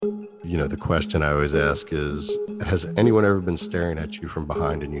the question I always ask is, has anyone ever been staring at you from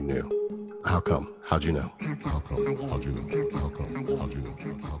behind and you knew? How come? How'd you know? How come? How'd you know? How come? How'd you know?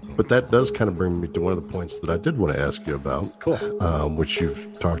 How come? But that does kind of bring me to one of the points that I did want to ask you about. Cool. Which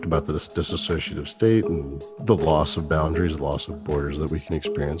you've talked about, this disassociative state and the loss of boundaries, loss of borders that we can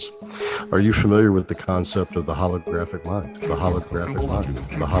experience. Are you familiar with the concept of the holographic mind? The holographic mind.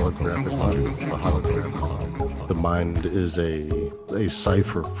 The holographic mind. The holographic mind. The mind is a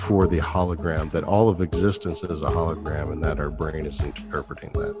cipher for the hologram, that all of existence is a hologram and that our brain is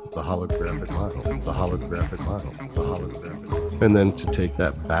interpreting that. The holographic mind. The holographic mind. The holographic mind. And then to take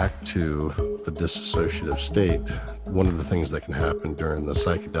that back to the disassociative state, one of the things that can happen during the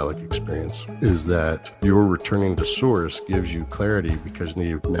psychedelic experience is that your returning to source gives you clarity, because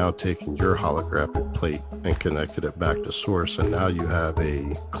you've now taken your holographic plate and connected it back to source, and now you have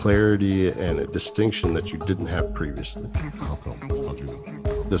a clarity and a distinction that you didn't have previously. How come? How'd you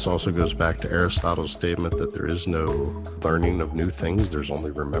know? This also goes back to Aristotle's statement that there is no learning of new things, there's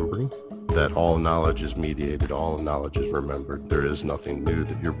only remembering. That all knowledge is mediated, all knowledge is remembered. There is nothing new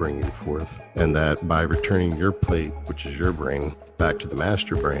that you're bringing forth. And that by returning your plate, which is your brain, back to the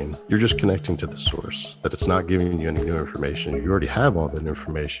master brain, you're just connecting to the source. That it's not giving you any new information. You already have all that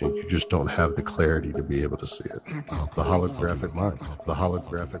information. You just don't have the clarity to be able to see it. The holographic mind. The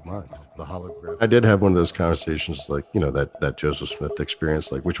holographic mind. The holographic. I did have one of those conversations, like, that Joseph Smith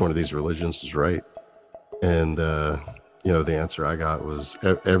experience, like which one of these religions is right? And, the answer I got was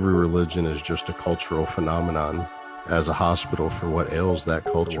every religion is just a cultural phenomenon as a hospital for what ails that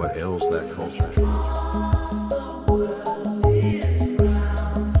culture. What ails that culture.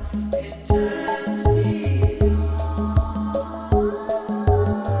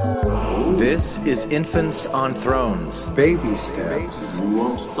 This is Infants on Thrones. Baby steps. You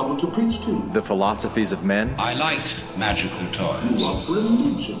want someone to preach to? The philosophies of men. I like magical toys. You want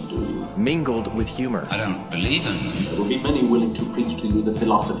religion, do you? Mingled with humor. I don't believe in them. There will be many willing to preach to you the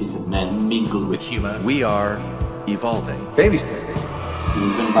philosophies of men mingled with humor. We are evolving. Baby steps.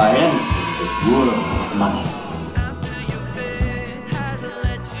 You can buy anything in this world of money.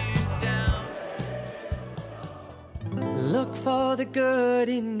 Look for the good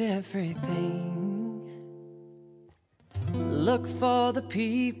in everything. Look for the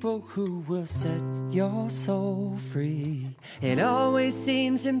people who will set your soul free. It always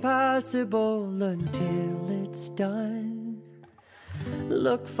seems impossible until it's done.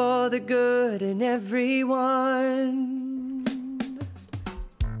 Look for the good in everyone.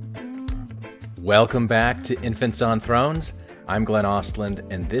 Welcome back to Infants on Thrones. I'm Glenn Ostland,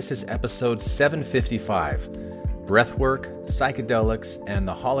 and this is episode 755, Breathwork, Psychedelics, and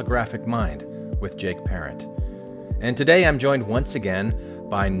the Holographic Mind with Jake Parent. And today I'm joined once again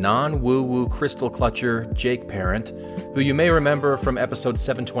by non-woo-woo crystal clutcher Jake Parent, who you may remember from episode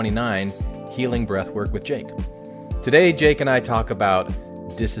 729, Healing Breathwork with Jake. Today, Jake and I talk about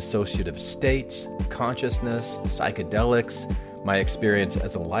dissociative states, consciousness, psychedelics, my experience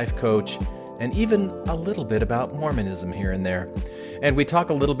as a life coach, and even a little bit about Mormonism here and there. And we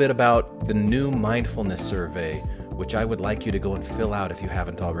talk a little bit about the new mindfulness survey, which I would like you to go and fill out if you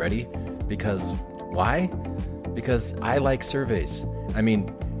haven't already. Because why? Because I like surveys. I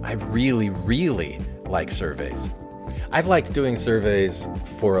mean, I really, really like surveys. I've liked doing surveys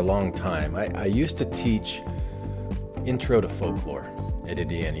for a long time. I used to teach Intro to Folklore at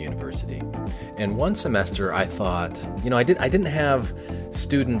Indiana University. And one semester I thought, I didn't have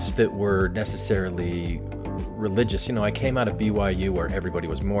students that were necessarily religious. I came out of BYU where everybody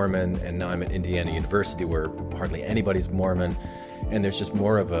was Mormon, and now I'm at Indiana University where hardly anybody's Mormon, and there's just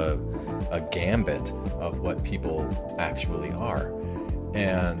more of a gambit of what people actually are.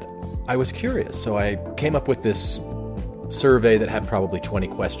 And I was curious, so I came up with this survey that had probably 20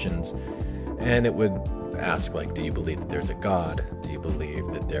 questions, and it would ask, like, do you believe that there's a God? Do you believe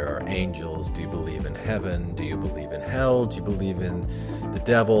that there are angels? Do you believe in heaven? Do you believe in hell? Do you believe in the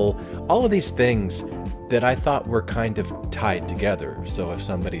devil? All of these things that I thought were kind of tied together. So if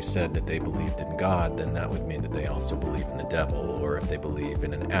somebody said that they believed in God, then that would mean that they also believe in the devil. Or if they believe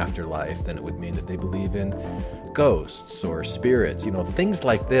in an afterlife, then it would mean that they believe in ghosts or spirits, things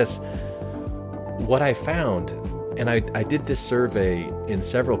like this. What I found, and I did this survey in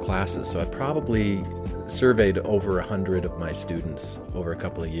several classes, so I probably surveyed over 100 of my students over a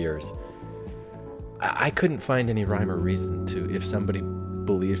couple of years. I couldn't find any rhyme or reason to, if somebody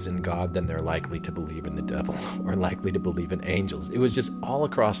believes in God, then they're likely to believe in the devil or likely to believe in angels. It was just all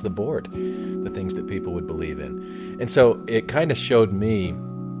across the board, the things that people would believe in. And so it kind of showed me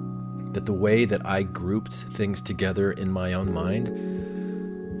that the way that I grouped things together in my own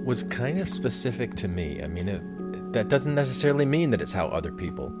mind was kind of specific to me. I mean, that doesn't necessarily mean that it's how other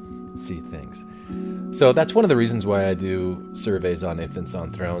people see things. So that's one of the reasons why I do surveys on Infants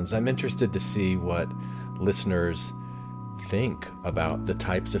on Thrones. I'm interested to see what listeners think about the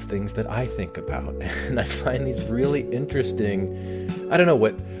types of things that I think about. And I find these really interesting, I don't know,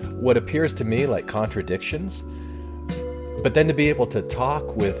 what appears to me like contradictions, but then to be able to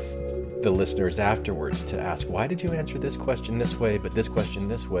talk with the listeners afterwards to ask, why did you answer this question this way, but this question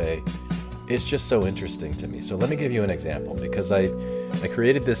this way? It's just so interesting to me. So let me give you an example, because I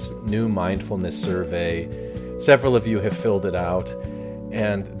created this new mindfulness survey. Several of you have filled it out.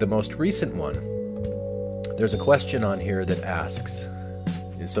 And the most recent one, there's a question on here that asks,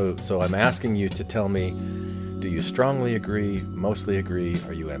 so I'm asking you to tell me, do you strongly agree, mostly agree,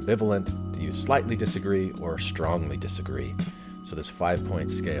 are you ambivalent, do you slightly disagree, or strongly disagree? So this 5-point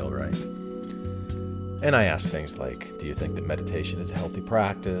scale, right? And I ask things like, do you think that meditation is a healthy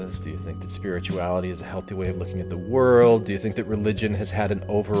practice? Do you think that spirituality is a healthy way of looking at the world? Do you think that religion has had an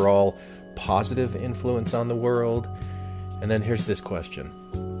overall positive influence on the world? And then here's this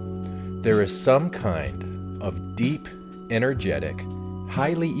question. There is some kind of deep, energetic,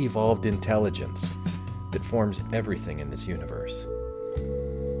 highly evolved intelligence that forms everything in this universe.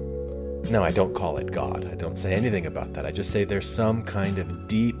 No, I don't call it God. I don't say anything about that. I just say there's some kind of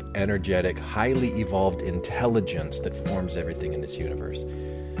deep, energetic, highly evolved intelligence that forms everything in this universe.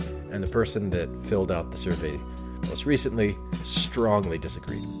 And the person that filled out the survey most recently strongly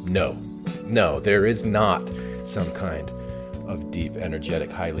disagreed. No, there is not some kind of deep, energetic,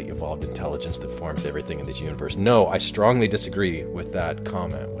 highly evolved intelligence that forms everything in this universe. No, I strongly disagree with that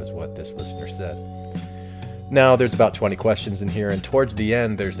comment, was what this listener said. Now, there's about 20 questions in here, and towards the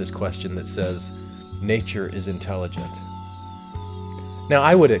end, there's this question that says, nature is intelligent. Now,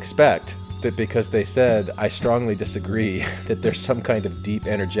 I would expect that because they said, I strongly disagree, that there's some kind of deep,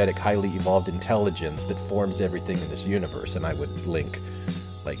 energetic, highly evolved intelligence that forms everything in this universe, and I would link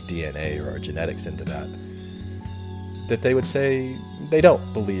like DNA or genetics into that, that they would say they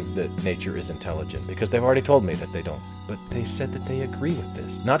don't believe that nature is intelligent, because they've already told me that they don't. But they said that they agree with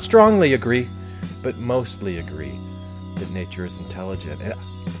this. Not strongly agree, but mostly agree that nature is intelligent. And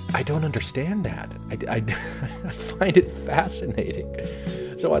I don't understand that. I find it fascinating.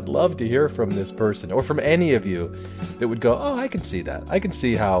 So I'd love to hear from this person, or from any of you that would go, oh, I can see that. I can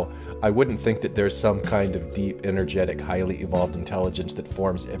see how I wouldn't think that there's some kind of deep, energetic, highly evolved intelligence that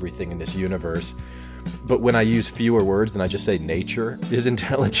forms everything in this universe. But when I use fewer words and I just say nature is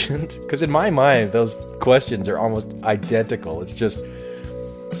intelligent, because in my mind, those questions are almost identical. It's just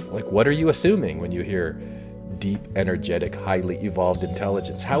like, what are you assuming when you hear deep, energetic, highly evolved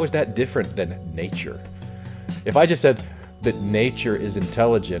intelligence? How is that different than nature? If I just said that nature is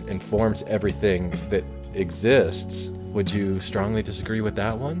intelligent and forms everything that exists, would you strongly disagree with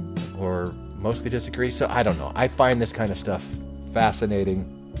that one? Or mostly disagree? So I don't know. I find this kind of stuff fascinating.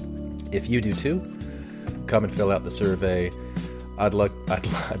 If you do too, come and fill out the survey. I'd love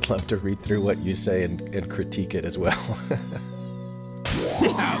to read through what you say and critique it as well.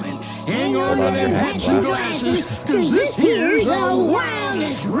 Hang on to them hats and glasses, cause this here's the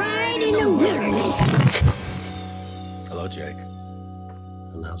wildest ride in the wilderness. Hello, Jake.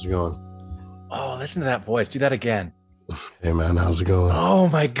 And how's it going? Oh, listen to that voice. Do that again. Hey, man, how's it going? Oh,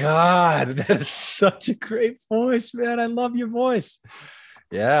 my God. That is such a great voice, man. I love your voice.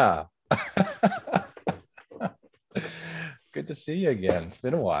 Yeah. Good to see you again. It's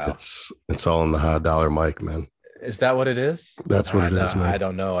been a while. It's all in the high dollar mic, man. Is that what it is? That's what it is, man. I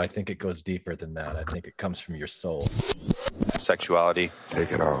don't know. I think it goes deeper than that. I think it comes from your soul. Sexuality.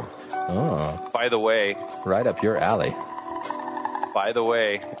 Take it off. Oh, By the way, right up your alley.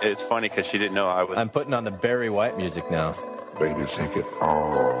 It's funny because she didn't know I was. I'm putting on the Barry White music now. Baby, take it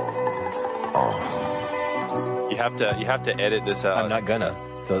all off. You have to edit this out. I'm not gonna.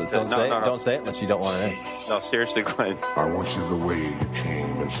 So don't say it unless you don't want it. No, seriously, Glenn. I want you the way you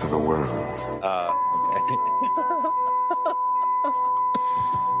came into the world.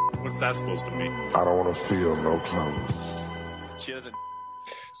 What's that supposed to mean? I don't want to feel no clothes. She doesn't.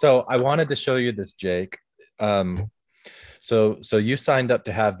 So I wanted to show you this, Jake. So you signed up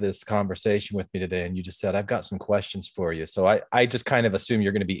to have this conversation with me today, and you just said, I've got some questions for you. So I just kind of assume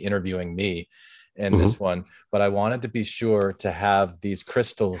you're going to be interviewing me in this one, but I wanted to be sure to have these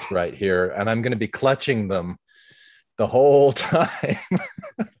crystals right here, and I'm going to be clutching them the whole time.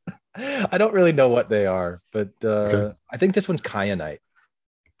 I don't really know what they are, but Okay. I think this one's kyanite.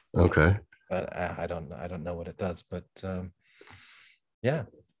 Okay. But I don't know what it does, but yeah.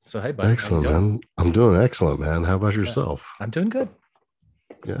 So hey, buddy. Excellent, man. I'm doing excellent, man. How about yourself? I'm doing good.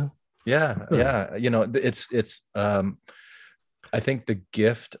 Yeah. Yeah. You know, it's I think the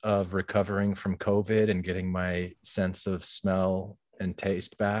gift of recovering from COVID and getting my sense of smell and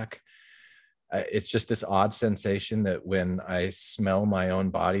taste back It's just this odd sensation that when I smell my own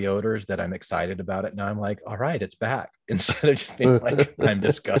body odors that I'm excited about it. Now I'm like, all right, it's back. Instead of just being like, I'm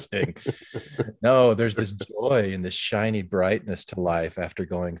disgusting. No, there's this joy and this shiny brightness to life after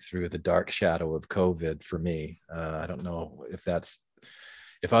going through the dark shadow of COVID for me. I don't know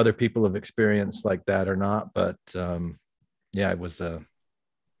if other people have experienced like that or not, but yeah, it was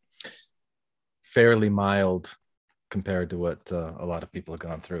fairly mild compared to what a lot of people have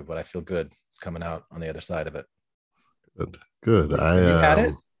gone through, but I feel good coming out on the other side of it. Good. You had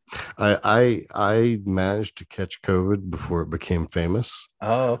it? I managed to catch COVID before it became famous.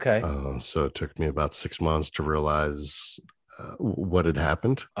 Oh, okay. So it took me about 6 months to realize what had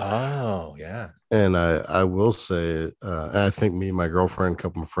happened. Oh, yeah. And I will say, and I think me and my girlfriend, a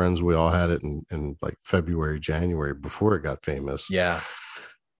couple of friends, we all had it in like February, January before it got famous. Yeah.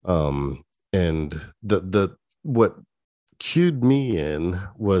 And the what cued me in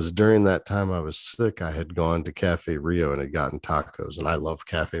was during that time I was sick, I had gone to Cafe Rio and had gotten tacos, and I love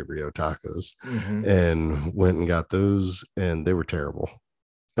Cafe Rio tacos, and went and got those, and they were terrible.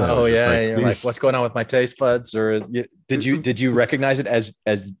 Oh yeah, you're like, what's going on with my taste buds? Or did you recognize it as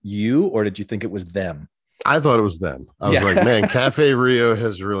you, or did you think it was them? I thought it was them. I was like, man, Cafe Rio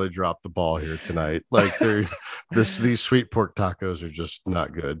has really dropped the ball here tonight. Like these sweet pork tacos are just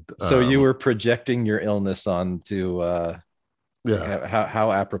not good. So you were projecting your illness onto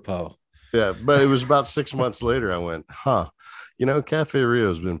how apropos. Yeah, but it was about 6 months later I went, Cafe Rio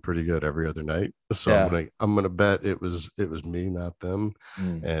has been pretty good every other night. So I'm gonna bet it was me, not them,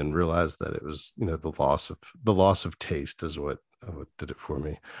 and realized that it was, the loss of taste is what did it for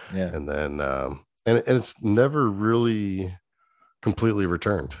me. Yeah. And then and it's never really completely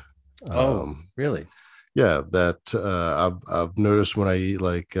returned. Really? Yeah, that I've noticed when I eat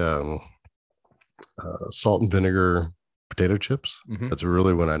like salt and vinegar potato chips, that's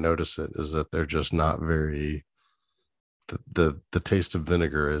really when I notice it, is that they're just not very, the taste of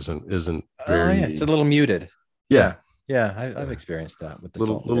vinegar isn't very, it's a little muted. Yeah. I've experienced that with the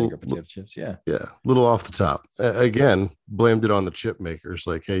salt and vinegar potato chips. Yeah, little off the top. Again, blamed it on the chip makers,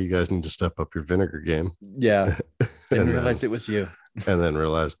 like, hey, you guys need to step up your vinegar game. Yeah. Didn't realize it was you. And then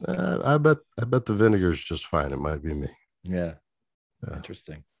realized, I bet the vinegar is just fine. It might be me. Yeah.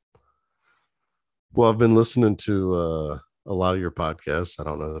 Interesting. Well, I've been listening to a lot of your podcasts. I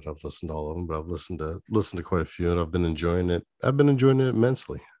don't know that I've listened to all of them, but I've listened to quite a few, and I've been enjoying it. I've been enjoying it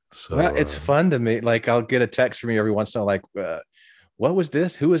immensely. So it's fun to me. Like, I'll get a text from you every once in a while, like, what was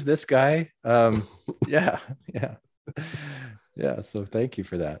this? Who is this guy? Yeah. So thank you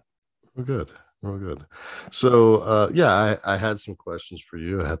for that. We're good. So I had some questions for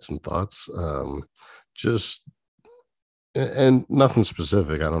you. I had some thoughts. And nothing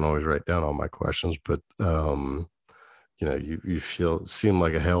specific. I don't always write down all my questions, but you seem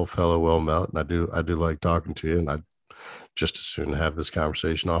like a hail fellow, well met, and I do like talking to you, and I just as soon have this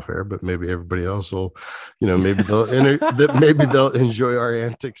conversation off air, but maybe everybody else will, maybe they'll enjoy our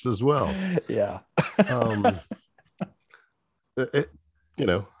antics as well. Yeah.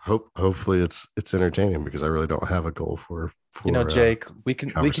 Hopefully it's entertaining, because I really don't have a goal for Jake,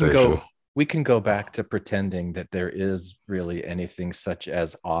 we can go back to pretending that there is really anything such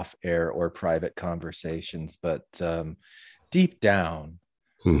as off-air or private conversations, but deep down,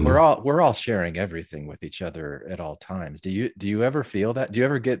 we're all sharing everything with each other at all times. Do you ever feel that? Do you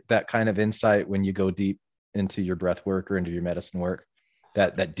ever get that kind of insight when you go deep into your breath work or into your medicine work?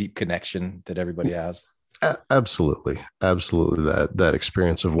 That deep connection that everybody has? Absolutely. That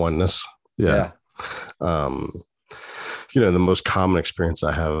experience of oneness. Yeah. The most common experience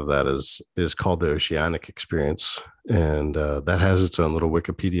I have of that is called the oceanic experience. And that has its own little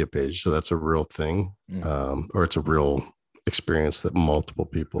Wikipedia page. So that's a real thing, or it's a real experience that multiple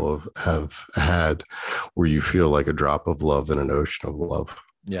people have had, where you feel like a drop of love in an ocean of love.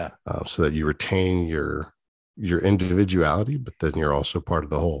 Yeah. So that you retain your individuality, but then you're also part of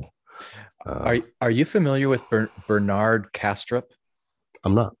the whole. Are you familiar with Bernard Kastrup?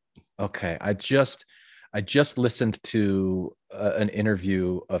 I'm not. Okay. I just listened to an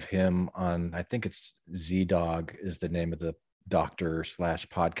interview of him on, I think it's Z-Dog is the name of the doctor /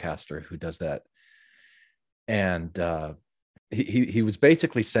 podcaster who does that. And he was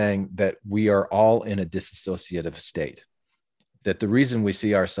basically saying that we are all in a dissociative state, that the reason we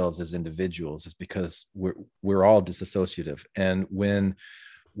see ourselves as individuals is because we're all dissociative. And when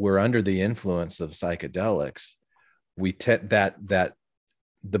we're under the influence of psychedelics, we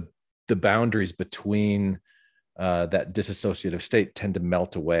the boundaries between that dissociative state tend to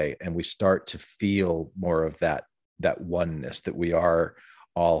melt away, and we start to feel more of that oneness, that we are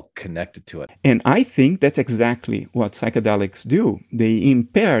all connected to it. And I think that's exactly what psychedelics do. They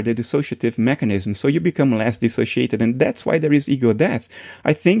impair the dissociative mechanism, so you become less dissociated, and that's why there is ego death.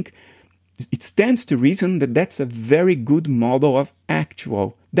 I think it stands to reason that that's a very good model of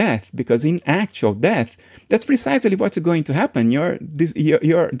actual death, because in actual death, that's precisely what's going to happen. Your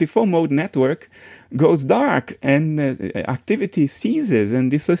default mode network goes dark, and activity ceases,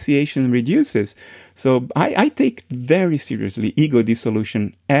 and dissociation reduces. So I take very seriously ego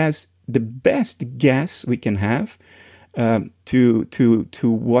dissolution as the best guess we can have to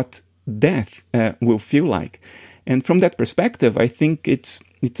what death will feel like. And from that perspective, I think it's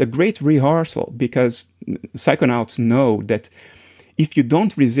a great rehearsal, because psychonauts know that if you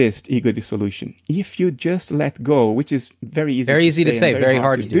don't resist ego dissolution, if you just let go, which is very easy to say, very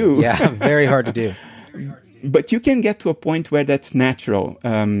hard to do. Yeah, very hard to do. But you can get to a point where that's natural.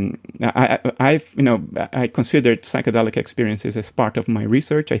 I considered psychedelic experiences as part of my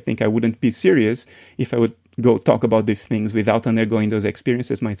research. I think I wouldn't be serious if I would go talk about these things without undergoing those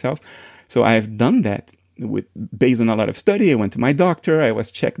experiences myself. So I've done that based on a lot of study. I went to my doctor. I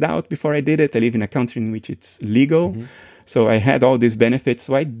was checked out before I did it. I live in a country in which it's legal. Mm-hmm. So I had all these benefits.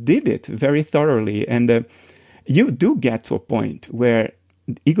 So I did it very thoroughly. And you do get to a point where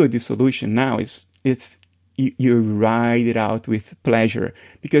ego dissolution now is you ride it out with pleasure,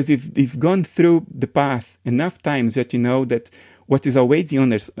 because you've gone through the path enough times that you know that what is awaiting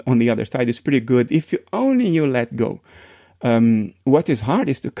on the other side is pretty good if you let go. What is hard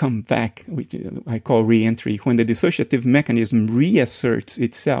is to come back, which I call re-entry, when the dissociative mechanism reasserts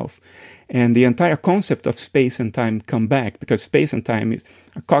itself and the entire concept of space and time come back, because space and time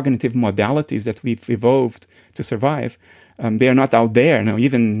are cognitive modalities that we've evolved to survive. They are not out there. Now,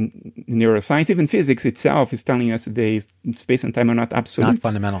 even neuroscience, even physics itself is telling us today space and time are not absolute. Not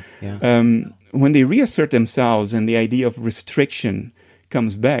fundamental, yeah. When they reassert themselves and the idea of restriction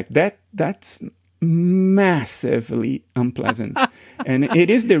comes back, that's massively unpleasant. And it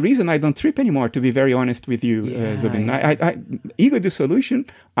is the reason I don't trip anymore, to be very honest with you, Zubin. I ego dissolution,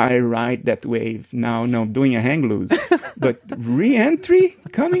 I ride that wave now, doing a hang loose. But re-entry,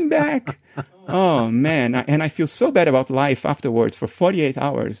 coming back, oh man. And I feel so bad about life afterwards for 48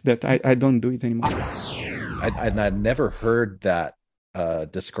 hours that I don't do it anymore. I'd never heard that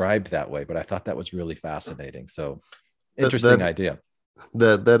described that way, but I thought that was really fascinating. So interesting idea.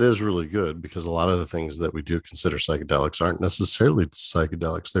 That is really good, because a lot of the things that we do consider psychedelics aren't necessarily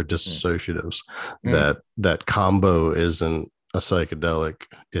psychedelics. They're dissociatives. That combo isn't a psychedelic.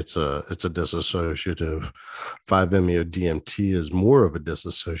 It's a dissociative. 5-MeO-DMT is more of a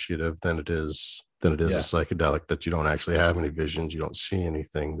dissociative than it is a psychedelic, that you don't actually have any visions. You don't see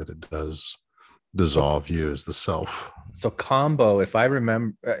anything, that it does dissolve you as the self. So combo, if I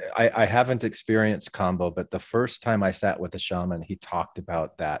remember, I haven't experienced combo, but the first time I sat with a shaman, he talked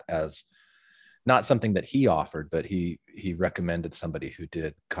about that as not something that he offered, but he recommended somebody who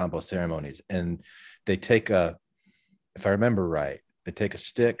did combo ceremonies. And they take if I remember right, they take a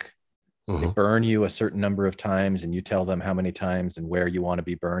stick, they burn you a certain number of times, and you tell them how many times and where you want to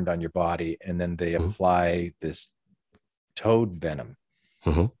be burned on your body. And then they apply this toad venom.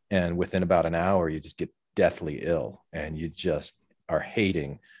 And within about an hour, you just get deathly ill, and you just are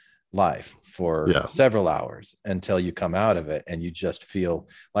hating life for several hours until you come out of it, and you just feel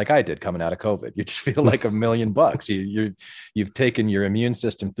like I did coming out of COVID. You just feel like $1 million. You've taken your immune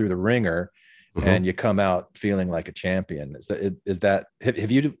system through the ringer, and you come out feeling like a champion.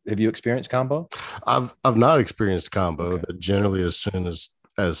 Have you experienced combo? I've not experienced combo. Okay. But generally, as soon as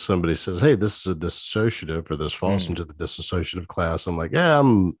somebody says, hey, this is a dissociative, or this falls into the dissociative class, I'm like, yeah,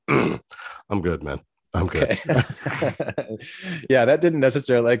 I'm good, man. I'm good. Yeah, that didn't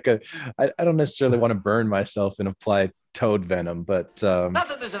necessarily I don't necessarily want to burn myself and apply toad venom, but not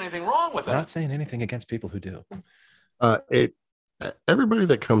that there's anything wrong with it. Not saying anything against people who do. Everybody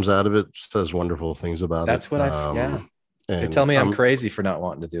that comes out of it says wonderful things about That's it. That's what they tell me I'm crazy for not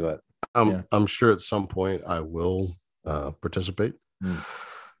wanting to do it. I'm sure at some point I will participate.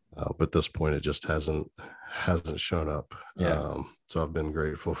 But at this point, it just hasn't shown up. So I've been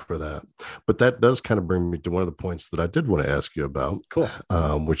grateful for that. But that does kind of bring me to one of the points that I did want to ask you about. Cool.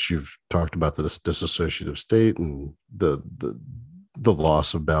 Which you've talked about, this dissociative state and the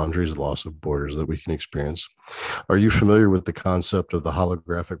loss of boundaries, loss of borders that we can experience. Are you familiar with the concept of the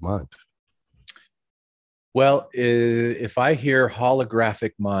holographic mind? Well, if I hear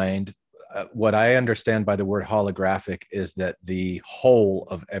holographic mind, what I understand by the word holographic is that the whole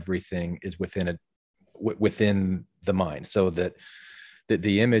of everything is within the mind, so that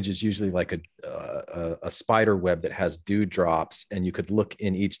the image is usually like a spider web that has dewdrops, and you could look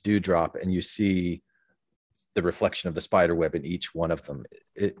in each dewdrop and you see the reflection of the spider web in each one of them.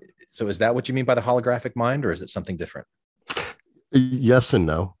 So is that what you mean by the holographic mind, or is it something different? Yes and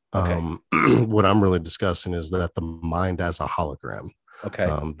no. Okay. What I'm really discussing is that the mind as a hologram. Okay.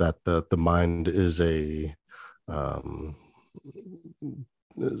 That the mind is a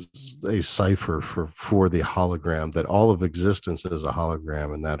cipher for the hologram, that all of existence is a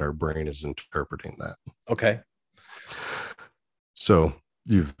hologram, and that our brain is interpreting that. Okay. So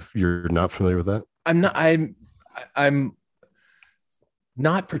you're not familiar with that? I'm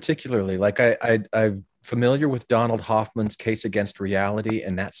not particularly. Like I'm familiar with Donald Hoffman's Case Against Reality,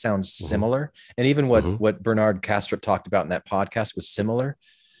 and that sounds similar. And even what Bernard Kastrup talked about in that podcast was similar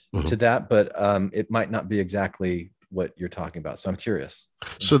to that, but it might not be exactly what you're talking about. So I'm curious.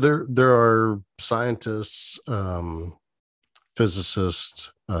 So there are scientists,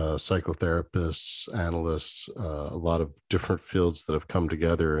 physicists, psychotherapists, analysts, a lot of different fields that have come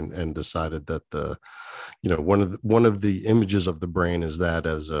together and decided that one of the images of the brain is that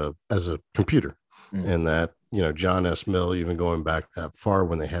as a computer. And that, John S. Mill, even going back that far,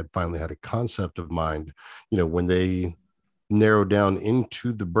 when they finally had a concept of mind, when they narrow down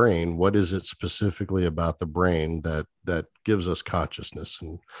into the brain, what is it specifically about the brain that gives us consciousness?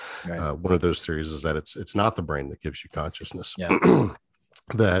 And one of those theories is that it's not the brain that gives you consciousness. Yeah.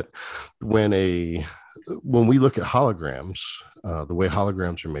 That when we look at holograms, the way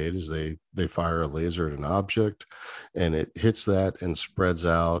holograms are made is they fire a laser at an object, and it hits that and spreads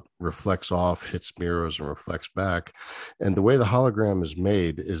out, reflects off, hits mirrors, and reflects back. And the way the hologram is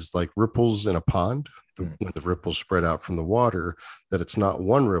made is like ripples in a pond. When the ripples spread out from the water, that it's not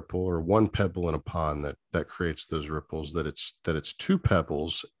one ripple or one pebble in a pond that creates those ripples, that it's two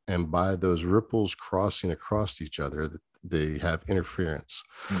pebbles, and by those ripples crossing across each other, they have interference.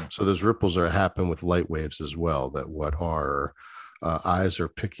 So those ripples happen with light waves as well, that what our eyes are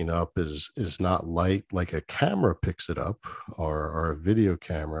picking up is not light like a camera picks it up, or a video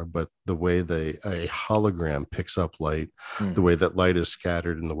camera, but the way a hologram picks up light, the way that light is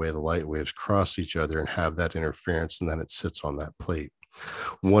scattered, and the way the light waves cross each other and have that interference, and then it sits on that plate.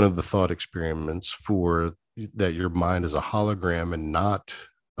 One of the thought experiments for that your mind is a hologram and not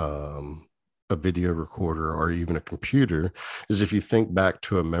a video recorder or even a computer is if you think back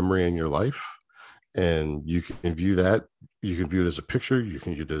to a memory in your life, and you can view that. You can view it as a picture, you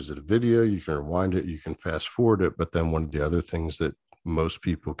can view it as a video, you can rewind it, you can fast forward it. But then one of the other things that most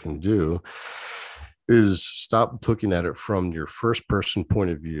people can do is stop looking at it from your first person point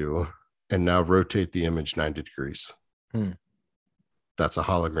of view and now rotate the image 90 degrees. That's a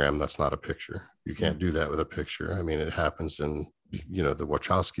hologram. That's not a picture. You can't do that with a picture. I mean, it happens in the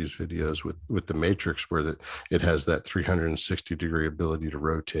Wachowski's videos with the Matrix, where it has that 360 degree ability to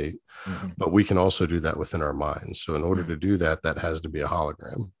rotate. But we can also do that within our minds. So in order to do that, that has to be a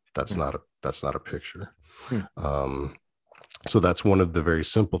hologram. That's not a picture. So that's one of the very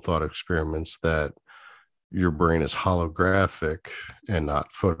simple thought experiments, that your brain is holographic and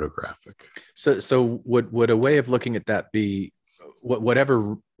not photographic. So would a way of looking at that be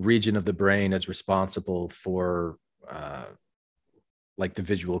whatever region of the brain is responsible for like the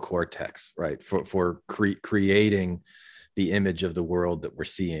visual cortex, right? For creating the image of the world that we're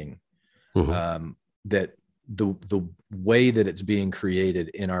seeing, that the way that it's being created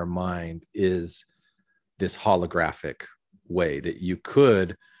in our mind is this holographic way, that you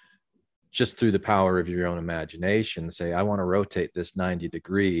could, just through the power of your own imagination, say, I want to rotate this 90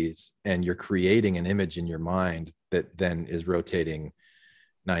 degrees, and you're creating an image in your mind that then is rotating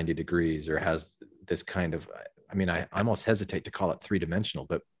 90 degrees, or has this kind of, I mean, I almost hesitate to call it three-dimensional,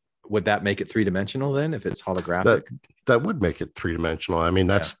 but would that make it three-dimensional then if it's holographic? That would make it three-dimensional. I mean,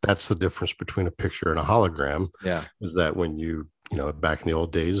 that's the difference between a picture and a hologram. Yeah. Is that when you back in the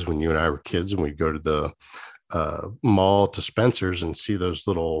old days when you and I were kids, and we'd go to the mall to Spencer's and see those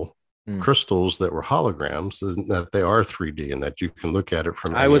little crystals that were holograms, is that they are 3D and that you can look at it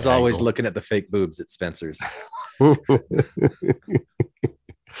from I was always looking at the fake boobs at Spencer's.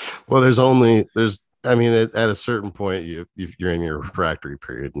 Well, I mean, at a certain point, you're in your refractory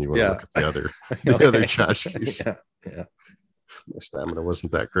period, and you want to look at the other tchotchkes. Yeah. My stamina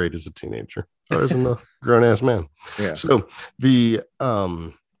wasn't that great as a teenager, or as a grown-ass man. Yeah. So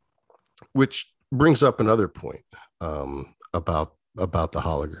which brings up another point about the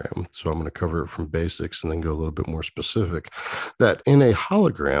hologram. So I'm going to cover it from basics and then go a little bit more specific. That in a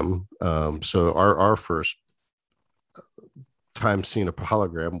hologram, so our first time seeing a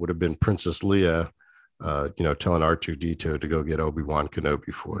hologram would have been Princess Leia, telling R2-D2 to go get Obi-Wan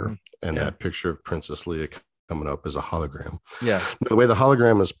Kenobi for her. And that picture of Princess Leia coming up as a hologram. Yeah. The way the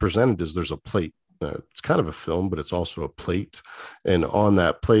hologram is presented is there's a plate it's kind of a film, but it's also a plate. And on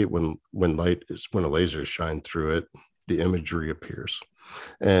that plate, when a laser is shined through it, the imagery appears.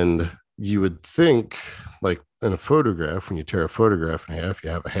 And you would think, like in a photograph, when you tear a photograph in half, you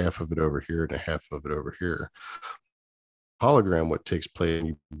have a half of it over here and a half of it over here. Hologram, what takes place, when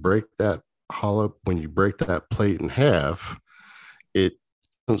you break that plate in half, it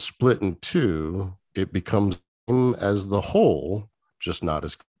doesn't split in two. It becomes as the whole, just not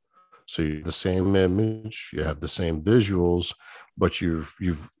as. So you have the same image, you have the same visuals, but you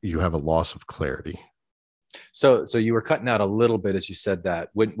have a loss of clarity. So you were cutting out a little bit as you said that.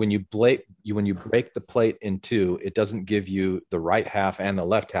 When you break the plate in two, it doesn't give you the right half and the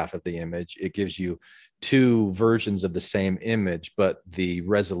left half of the image. It gives you two versions of the same image, but the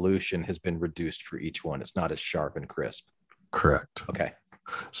resolution has been reduced for each one. It's not as sharp and crisp. Correct. Okay.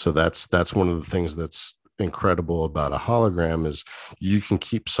 So that's one of the things that's incredible about a hologram is you can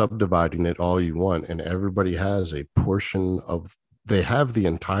keep subdividing it all you want, and everybody has a portion of, they have the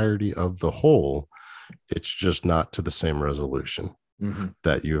entirety of the whole. It's just not to the same resolution.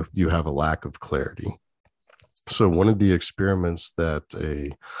 That you have a lack of clarity. So one of the experiments that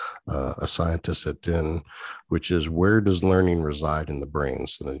a scientist had done, which is where does learning reside in the brain?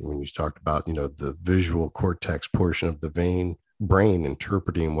 So that when you talked about, the visual cortex portion of the brain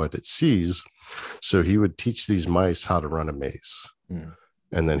interpreting what it sees. So he would teach these mice how to run a maze,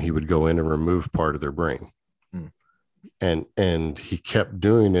 and then he would go in and remove part of their brain. And he kept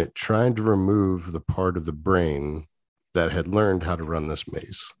doing it, trying to remove the part of the brain that had learned how to run this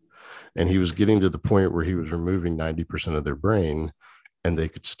maze. And he was getting to the point where he was removing 90% of their brain and they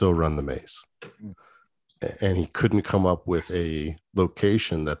could still run the maze. And he couldn't come up with a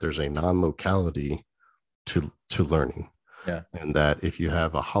location that there's a non-locality to learning. Yeah. And that if you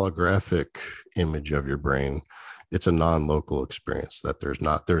have a holographic image of your brain, it's a non-local experience, that there's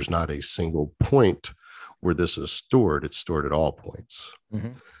not a single point where this is stored. It's stored at all points.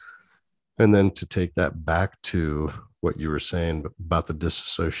 And then to take that back to what you were saying about the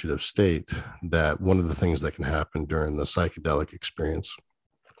dissociative state, that one of the things that can happen during the psychedelic experience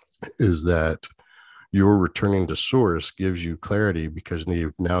is that your returning to source gives you clarity because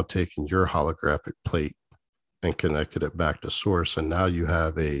you've now taken your holographic plate and connected it back to source. And now you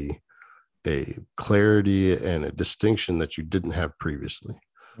have a clarity and a distinction that you didn't have previously.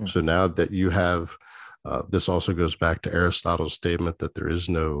 So now that you have, this also goes back to Aristotle's statement that there is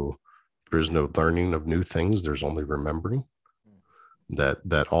no learning of new things. There's only remembering.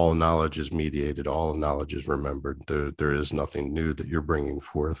 That all knowledge is mediated, all knowledge is remembered. There is nothing new that you're bringing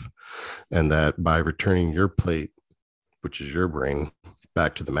forth. And that by returning your plate, which is your brain,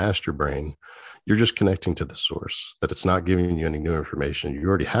 back to the master brain, you're just connecting to the source, that it's not giving you any new information. You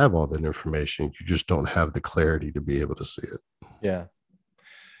already have all that information. You just don't have the clarity to be able to see it. Yeah.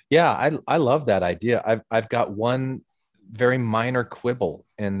 Yeah. I love that idea. I've got one very minor quibble,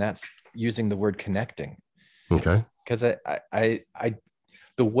 and that's using the word connecting. Okay. Because I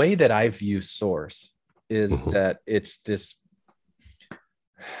the way that I view source is that it's this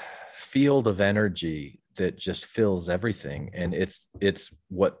field of energy that just fills everything, and it's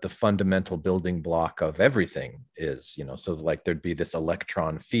what the fundamental building block of everything is. So like there'd be this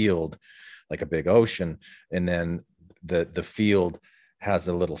electron field, like a big ocean, and then the field has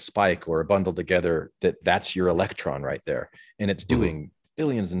a little spike or a bundle together that's your electron right there, and it's doing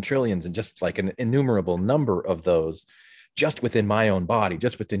billions and trillions and just like an innumerable number of those just within my own body,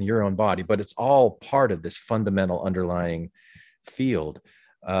 just within your own body, but it's all part of this fundamental underlying field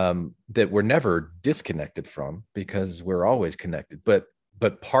that we're never disconnected from, because we're always connected.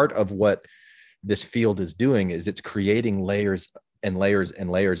 But part of what this field is doing is it's creating layers and layers and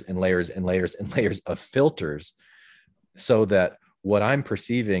layers and layers and layers and layers of filters, so that what I'm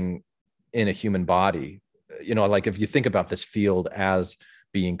perceiving in a human body, like if you think about this field as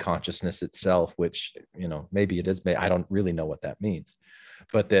being consciousness itself, which, maybe it is, I don't really know what that means,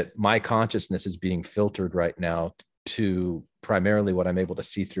 but that my consciousness is being filtered right now to primarily what I'm able to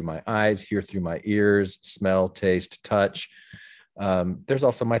see through my eyes, hear through my ears, smell, taste, touch. There's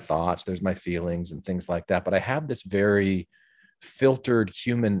also my thoughts, there's my feelings and things like that. But I have this very filtered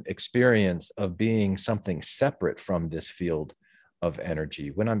human experience of being something separate from this field of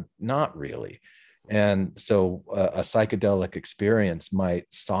energy when I'm not really. And so a psychedelic experience might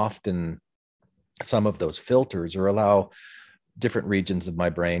soften some of those filters or allow different regions of my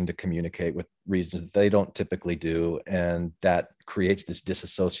brain to communicate with regions that they don't typically do. And that creates this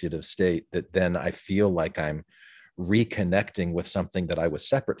dissociative state that then I feel like I'm reconnecting with something that I was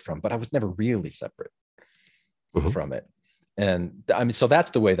separate from, but I was never really separate from it. And I mean, so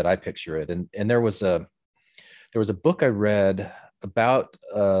that's the way that I picture it. And there was a book I read about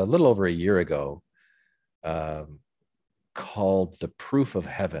a little over a year ago called The Proof of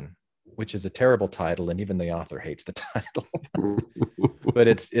Heaven, which is a terrible title, and even the author hates the title. But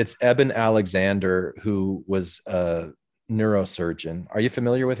it's Eben Alexander, who was a neurosurgeon. Are you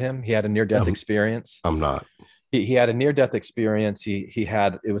familiar with him? He had a near-death experience. I'm not. He had a near-death experience.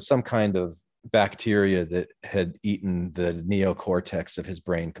 It was some kind of bacteria that had eaten the neocortex of his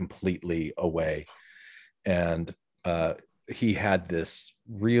brain completely away. And he had this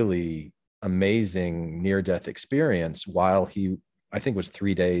really amazing near-death experience while I think it was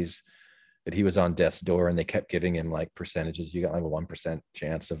 3 days that he was on death's door, and they kept giving him like percentages. You got like a 1%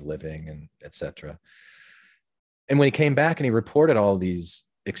 chance of living, and etc. And when he came back and he reported all these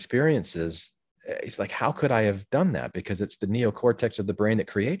experiences, he's like, how could I have done that? Because it's the neocortex of the brain that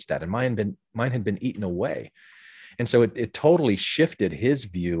creates that. And mine had been eaten away. And so it totally shifted his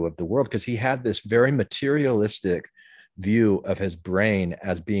view of the world, because he had this very materialistic view of his brain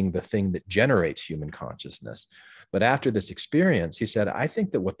as being the thing that generates human consciousness. But after this experience, he said, I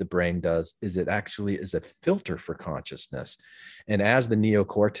think that what the brain does is it actually is a filter for consciousness. And as the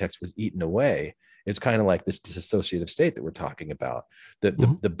neocortex was eaten away, it's kind of like this dissociative state that we're talking about.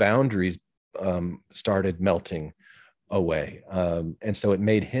 The boundaries started melting away. And so it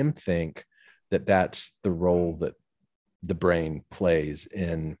made him think that that's the role that the brain plays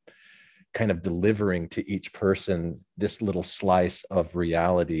in kind of delivering to each person this little slice of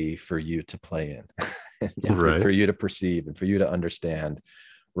reality for you to play in. And for you to perceive and for you to understand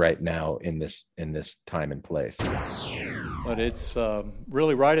right now in this time and place. But it's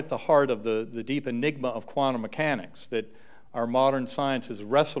really right at the heart of the deep enigma of quantum mechanics that our modern science has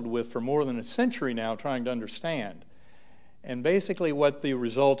wrestled with for more than a century now, trying to understand. And basically what the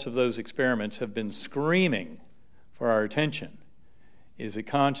results of those experiments have been screaming for our attention is that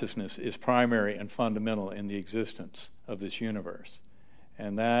consciousness is primary and fundamental in the existence of this universe.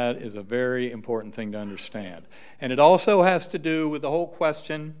 And that is a very important thing to understand. And it also has to do with the whole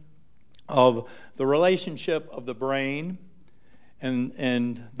question of the relationship of the brain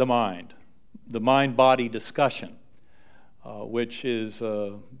and the mind-body discussion, which is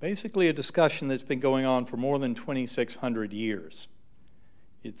basically a discussion that's been going on for more than 2,600 years.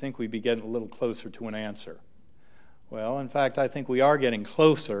 You'd think we'd be getting a little closer to an answer. Well, in fact, I think we are getting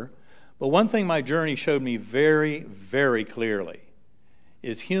closer. But one thing my journey showed me very, very clearly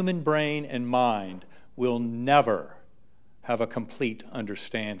is human brain and mind will never have a complete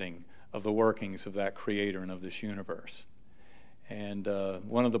understanding of the workings of that creator and of this universe. And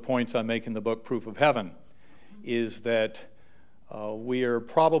one of the points I make in the book, Proof of Heaven, is that we are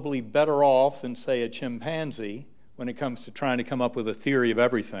probably better off than, say, a chimpanzee when it comes to trying to come up with a theory of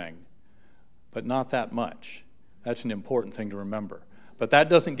everything, but not that much. That's an important thing to remember. But that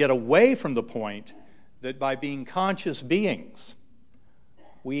doesn't get away from the point that by being conscious beings,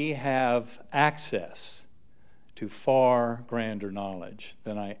 we have access to far grander knowledge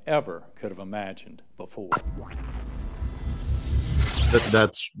than I ever could have imagined before.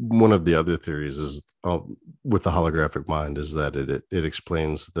 That's one of the other theories is with the holographic mind, is that it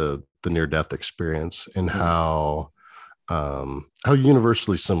explains the near-death experience and how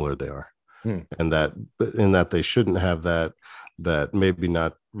universally similar they are. And that they shouldn't have that maybe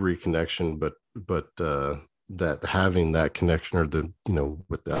not reconnection, but that having that connection, or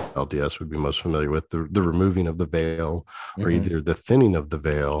with the LDS would be most familiar with the removing of the veil, or either the thinning of the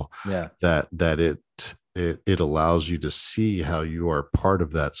veil, that it allows you to see how you are part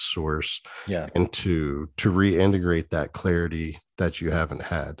of that source, and to reintegrate that clarity that you haven't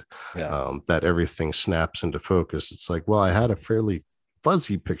had, that everything snaps into focus. It's like, well, I had a fairly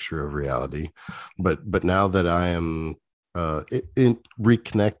fuzzy picture of reality, but now that I am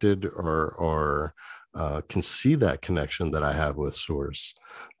reconnected or can see that connection that I have with source,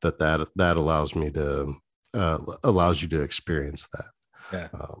 that allows me to allows you to experience that.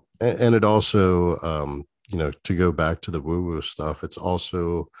 And it also to go back to the woo-woo stuff, it's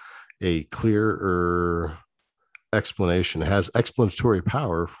also a clearer explanation. It has explanatory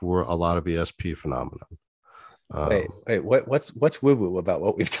power for a lot of ESP phenomenon. Wait, what's woo-woo about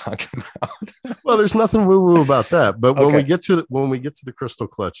what we've talked about? Well, there's nothing woo-woo about that. But when we get to the crystal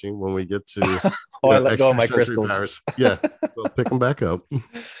clutching, when we get to I let go of my crystals. Powers, we'll pick them back up.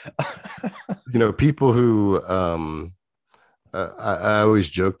 People who I always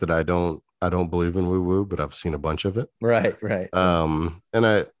joke that I don't believe in woo-woo, but I've seen a bunch of it. Right. And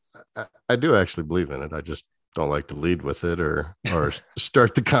I do actually believe in it. I just don't like to lead with it or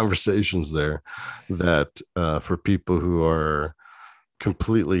start the conversations there. That for people who are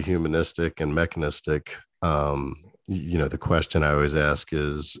completely humanistic and mechanistic, the question I always ask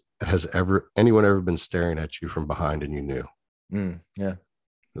is, has anyone ever been staring at you from behind and you knew? Yeah.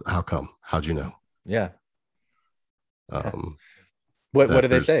 How come? How'd you know? Yeah. What do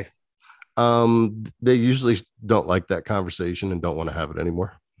they say? They usually don't like that conversation and don't want to have it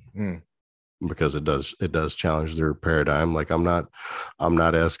anymore. Because it does challenge their paradigm. Like I'm not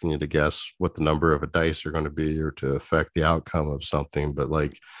asking you to guess what the number of a dice are going to be or to affect the outcome of something, but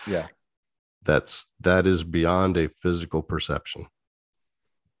like, yeah, that is beyond a physical perception.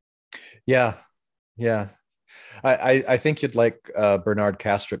 Yeah. I think you'd like Bernard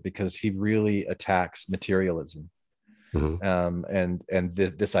Kastrup because he really attacks materialism, and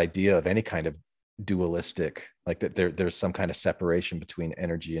this idea of any kind of dualistic, like that there's some kind of separation between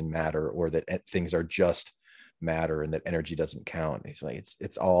energy and matter, or that things are just matter and that energy doesn't count. He's like,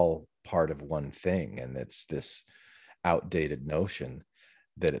 it's all part of one thing, and it's this outdated notion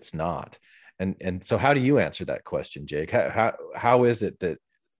that it's not. And so how do you answer that question, Jake? How is it that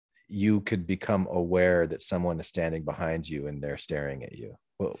you could become aware that someone is standing behind you and they're staring at you?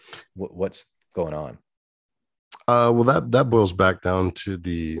 What's going on? Well, that boils back down to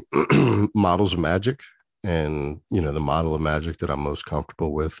the models of magic. And, the model of magic that I'm most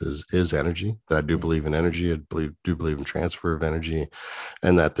comfortable with is energy. That I do believe in energy. I do believe in transfer of energy,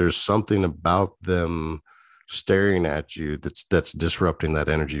 and that there's something about them staring at you that's disrupting that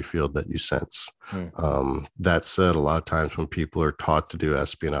energy field that you sense. That said, a lot of times when people are taught to do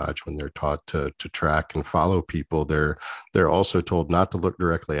espionage, when they're taught to track and follow people, they're also told not to look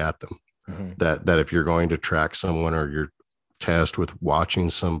directly at them. That if you're going to track someone, or you're tasked with watching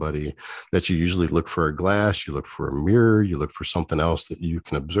somebody, that you usually look for a glass, you look for a mirror, you look for something else that you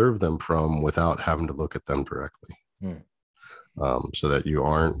can observe them from without having to look at them directly. So that you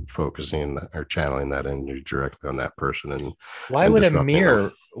aren't focusing or channeling that energy directly on that person. And why would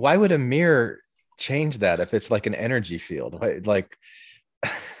a mirror change that if it's like an energy field? Like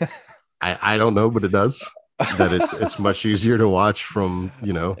I don't know, but it does. That it's much easier to watch from,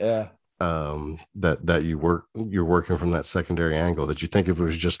 that you're working from that secondary angle, that you think if it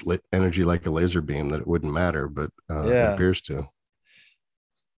was just energy like a laser beam that it wouldn't matter, but it appears to.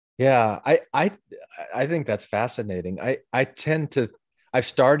 Yeah, I think that's fascinating. I've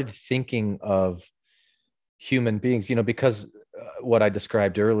started thinking of human beings, because what I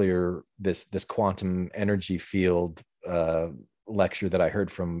described earlier, this quantum energy field lecture that I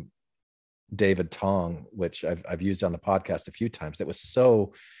heard from David Tong, which I've used on the podcast a few times, that was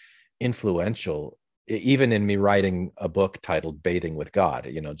so influential, even in me writing a book titled Bathing with God.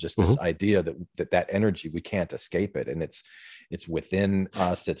 Just this idea that energy, we can't escape it, and it's within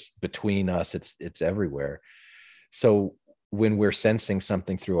us, it's between us, it's everywhere. So when we're sensing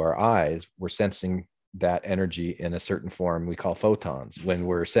something through our eyes, we're sensing that energy in a certain form we call photons. When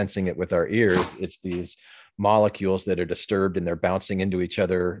we're sensing it with our ears, it's these molecules that are disturbed and they're bouncing into each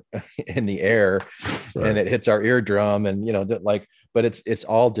other in the air, and it hits our eardrum, and but it's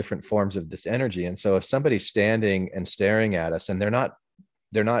all different forms of this energy. And so if somebody's standing and staring at us, and they're not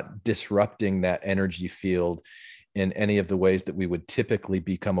disrupting that energy field in any of the ways that we would typically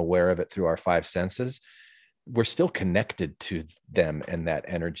become aware of it through our five senses, we're still connected to them and that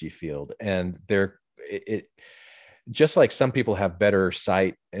energy field. And just like some people have better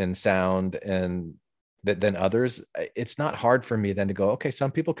sight and sound and than others, it's not hard for me then to go, okay, some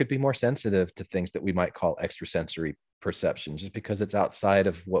people could be more sensitive to things that we might call extrasensory perception, just because it's outside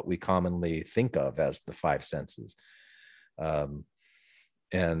of what we commonly think of as the five senses. And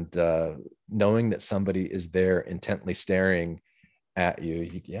knowing that somebody is there intently staring at you,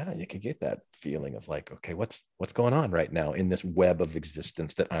 you could get that feeling of like, okay, what's going on right now in this web of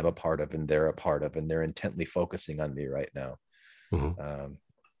existence that I'm a part of and they're a part of, and they're intently focusing on me right now.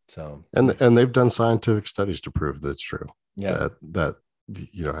 So and they've done scientific studies to prove that it's true. Yeah, that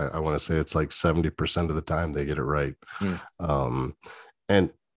I want to say it's like 70% of the time they get it right.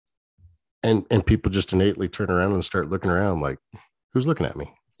 And people just innately turn around and start looking around like, who's looking at me?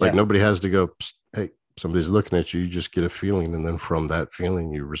 Like nobody has to go, hey, somebody's looking at you. You just get a feeling, and then from that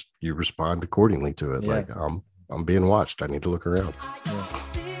feeling, you respond accordingly to it. Like I'm being watched. I need to look around.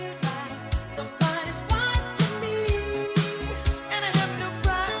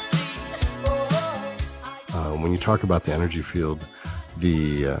 When you talk about the energy field,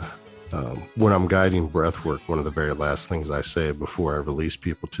 when I'm guiding breath work, one of the very last things I say before I release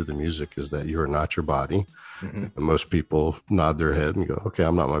people to the music is that you are not your body. And most people nod their head and go, okay,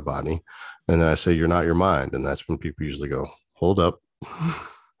 I'm not my body. And then I say, you're not your mind. And that's when people usually go, hold up.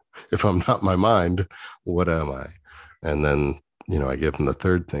 If I'm not my mind, what am I? And then, I give them the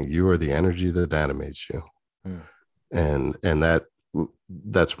third thing. You are the energy that animates you. And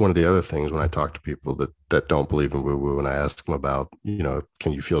that's one of the other things when I talk to people that don't believe in woo-woo, and I ask them about,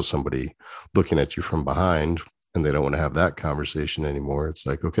 can you feel somebody looking at you from behind? and they don't want to have that conversation anymore. It's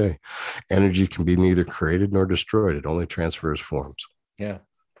like, okay, energy can be neither created nor destroyed. It only transfers forms. Yeah.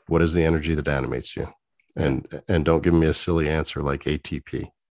 What is the energy that animates you? And don't give me a silly answer like ATP,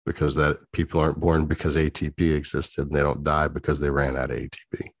 because that people aren't born because ATP existed, and they don't die because they ran out of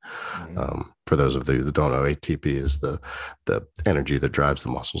ATP. For those of you that don't know, ATP is the energy that drives the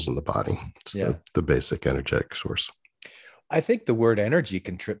muscles in the body. It's the basic energetic source. I think the word energy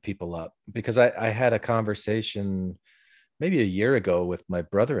can trip people up, because I had a conversation maybe a year ago with my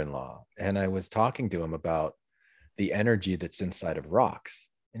brother-in-law, and I was talking to him about the energy that's inside of rocks.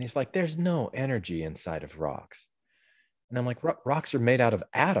 And he's like, there's no energy inside of rocks. And I'm like, rocks are made out of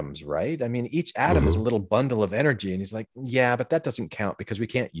atoms, right? I mean, each atom is a little bundle of energy. And he's like, yeah, but that doesn't count because we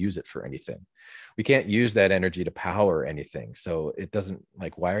can't use it for anything. We can't use that energy to power anything. So it doesn't,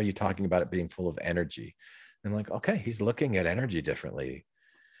 like, why are you talking about it being full of energy? And I'm like, okay, he's looking at energy differently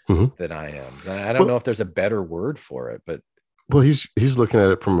than I am. I don't know if there's a better word for it, but. Well, he's looking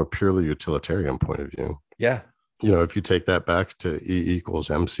at it from a purely utilitarian point of view. Yeah. You know, if you take that back to E equals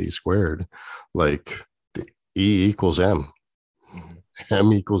MC squared, like E equals M,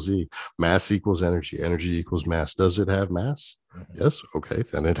 M equals E, mass equals energy, energy equals mass. Does it have mass? Yes. Okay.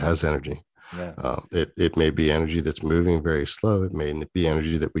 Then it has energy. Yeah. It may be energy that's moving very slow. It may be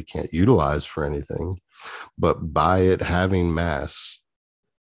energy that we can't utilize for anything, but by it having mass,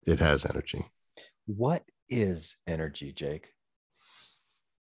 it has energy. What is energy, Jake?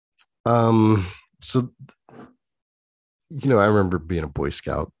 So, you know, I remember being a Boy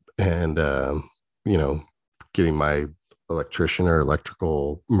Scout and, you know, getting my electrician or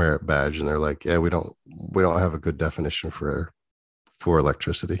electrical merit badge. And they're like, yeah, we don't have a good definition for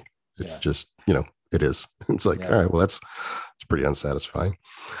electricity. It just, you know, it is. It's like, all right, well, it's pretty unsatisfying.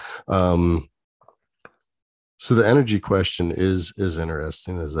 So the energy question is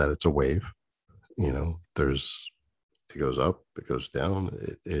interesting, is that it's a wave. You know, it goes up, it goes down.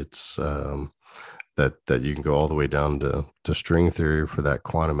 It's that you can go all the way down to string theory for that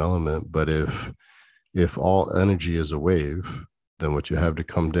quantum element. But if all energy is a wave, then what you have to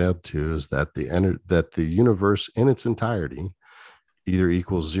come down to is that the universe in its entirety either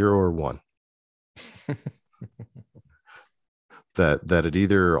equals 0 or 1. that it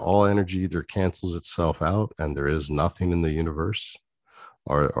either all energy either cancels itself out and there is nothing in the universe,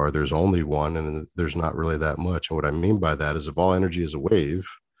 or there's only one and there's not really that much. And what I mean by that is, if all energy is a wave,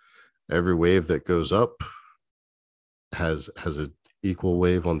 every wave that goes up has an equal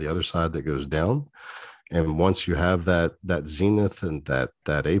wave on the other side that goes down. And once you have that zenith and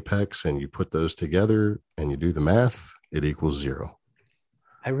that apex, and you put those together and you do the math, it equals 0.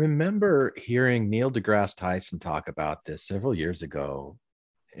 I remember hearing Neil deGrasse Tyson talk about this several years ago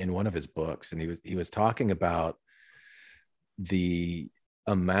in one of his books. And he was talking about the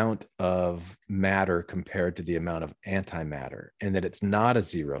amount of matter compared to the amount of antimatter, and that it's not a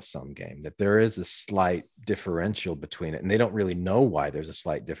zero-sum game, that there is a slight differential between it. And they don't really know why there's a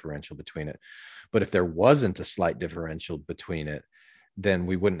slight differential between it. But if there wasn't a slight differential between it, then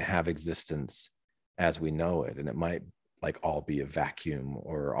we wouldn't have existence as we know it. And it might like all be a vacuum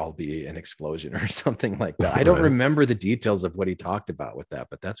or all be an explosion or something like that. I don't remember the details of what he talked about with that,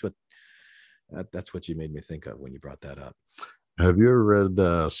 but that's what you made me think of when you brought that up. Have you ever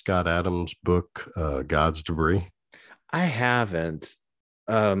read Scott Adams' book, God's Debris? I haven't.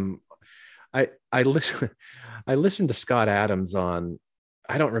 I listened to Scott Adams on,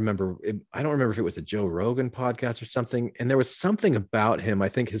 I don't remember if it was a Joe Rogan podcast or something. And there was something about him, I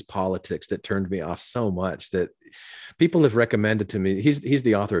think his politics, that turned me off so much that people have recommended to me. He's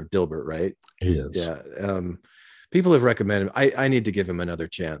the author of Dilbert, right? He is. Yeah. People have recommended him. I need to give him another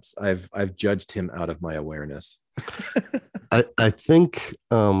chance. I've judged him out of my awareness. I think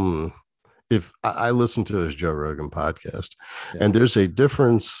if I listen to his Joe Rogan podcast, and there's a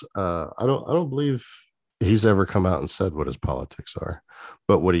difference. I don't believe he's ever come out and said what his politics are,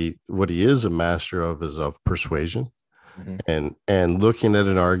 but what he is a master of is of persuasion, and looking at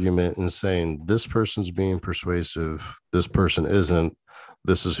an argument and saying, this person's being persuasive, this person isn't,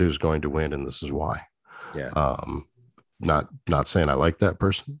 this is who's going to win, and this is why. Not saying I like that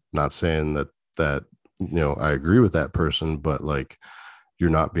person, not saying that you know I agree with that person, but like, you're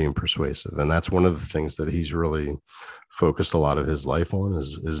not being persuasive. And that's one of the things that he's really focused a lot of his life on,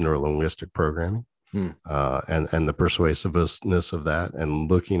 is neurolinguistic programming. And the persuasiveness of that, and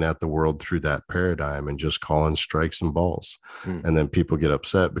looking at the world through that paradigm and just calling strikes and balls. And then people get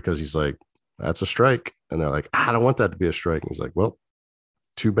upset because he's like, that's a strike. And they're like, I don't want that to be a strike. And he's like, well,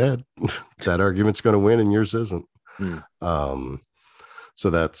 too bad. That argument's going to win and yours isn't. So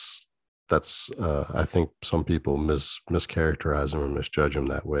that's I think some people mischaracterize him or misjudge him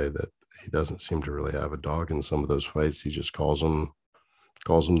that way, he doesn't seem to really have a dog in some of those fights. He just calls them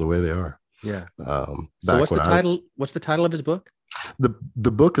the way they are. Yeah. So what's the title? What's the title of his book?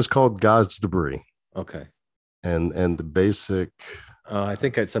 The book is called God's Debris. Okay. And the basic. I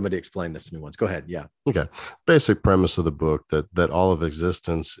think somebody explained this to me once. Go ahead. Yeah. Okay. Basic premise of the book that all of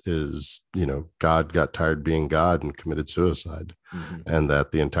existence is, God got tired being God and committed suicide, and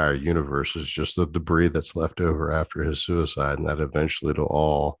that the entire universe is just the debris that's left over after his suicide, and that eventually it'll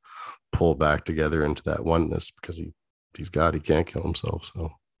all pull back together into that oneness because he's God. He can't kill himself.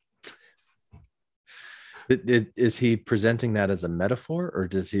 So. Is he presenting that as a metaphor, or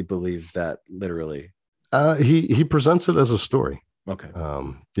does he believe that literally? He presents it as a story. Okay.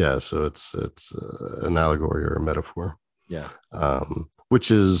 Yeah. So it's an allegory or a metaphor. Yeah. Which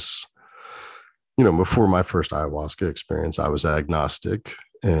is, before my first ayahuasca experience, I was agnostic,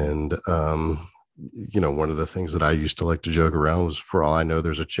 and one of the things that I used to like to joke around was, for all I know,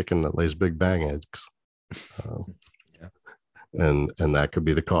 there's a chicken that lays big bang eggs. Yeah. And that could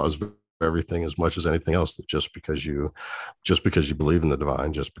be the cause of everything as much as anything else. That just because you believe in the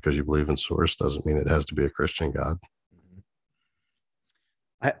divine, just because you believe in source, doesn't mean it has to be a Christian God.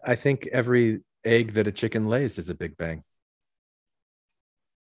 I think every egg that a chicken lays is a big bang.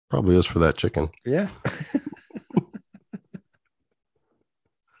 Probably is for that chicken. Yeah.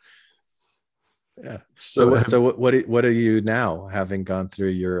 Yeah. So what are you now, having gone through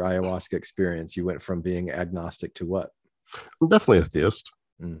your ayahuasca experience? You went from being agnostic to what? I'm definitely a theist.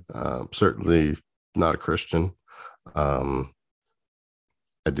 Certainly not a Christian. I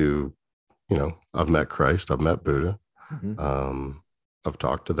do, I've met Christ, I've met Buddha. I've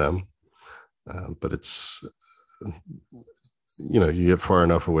talked to them, but it's, you get far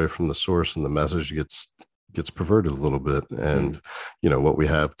enough away from the source and the message gets perverted a little bit. And, what we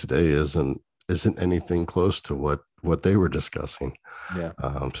have today isn't anything close to what they were discussing. Yeah.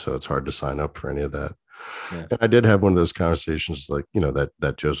 So it's hard to sign up for any of that. Yeah. And I did have one of those conversations, like,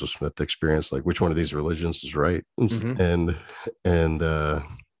 that Joseph Smith experience, like, which one of these religions is right? And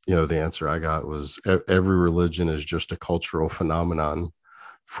the answer I got was every religion is just a cultural phenomenon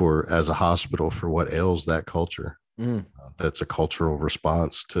as a hospital for what ails that culture. That's a cultural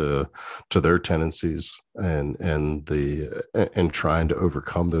response to their tendencies and trying to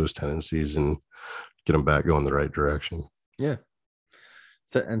overcome those tendencies and get them back going the right direction. Yeah.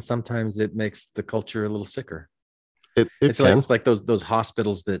 So, and sometimes it makes the culture a little sicker. It's like those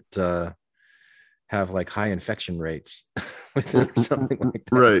hospitals that have like high infection rates with it or something like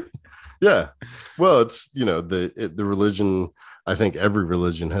that. Right. Yeah. Well, it's, the religion, I think every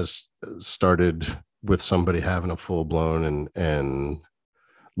religion has started with somebody having a full blown and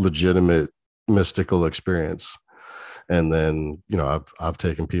legitimate mystical experience. And then, I've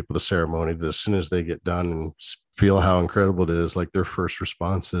taken people to ceremony that as soon as they get done and feel how incredible it is, like, their first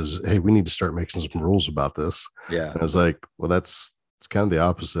response is, "Hey, we need to start making some rules about this." Yeah. And I was like, well, it's kind of the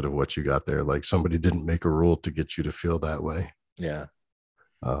opposite of what you got there. Like, somebody didn't make a rule to get you to feel that way. Yeah.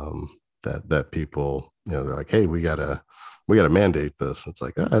 That people, they're like, "Hey, we gotta mandate this." It's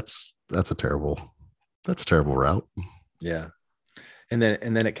like, that's a terrible route. Yeah. And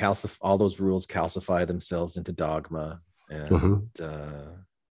then it all those rules calcify themselves into dogma and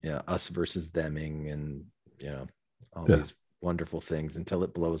us versus theming and all these wonderful things until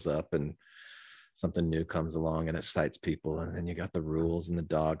it blows up and something new comes along and excites people, and then you got the rules and the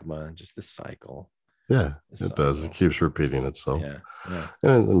dogma and just this cycle. Yeah, it does. It keeps repeating itself. Yeah.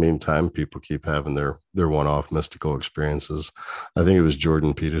 And in the meantime, people keep having their one-off mystical experiences. I think it was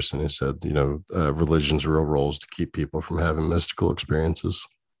Jordan Peterson who said, religion's real role is to keep people from having mystical experiences.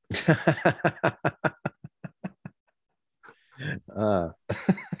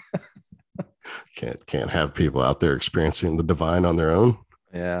 Can't have people out there experiencing the divine on their own.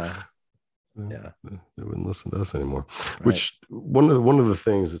 Yeah. They wouldn't listen to us anymore. Right. Which one of the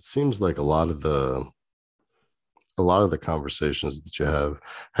things, it seems like a lot of the conversations that you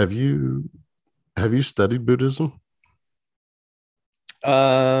have you studied Buddhism?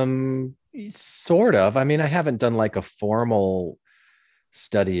 Sort of. I mean, I haven't done like a formal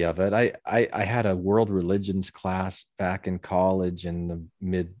study of it. I had a world religions class back in college in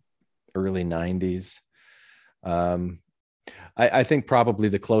the early 90s. I think probably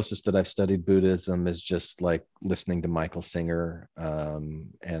the closest that I've studied Buddhism is just like listening to Michael Singer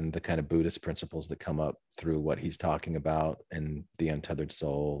and the kind of Buddhist principles that come up through what he's talking about and The Untethered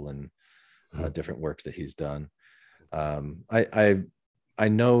Soul and different works that he's done. I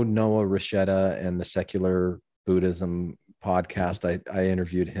know Noah Rasheta and the Secular Buddhism podcast. I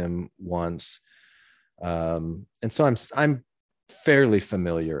interviewed him once. And so I'm fairly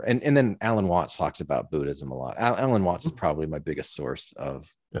familiar. And then Alan Watts talks about Buddhism a lot. Alan Watts is probably my biggest source of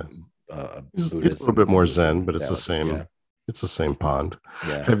It's Buddhism. a little bit more Zen, but it's the same. Yeah. It's the same pond.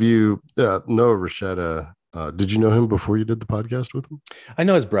 Yeah. Have you Noah Rasheta? Did you know him before you did the podcast with him? I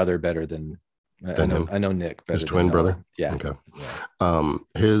know his brother better than him. I know Nick better. His twin brother. Yeah. Okay. Yeah.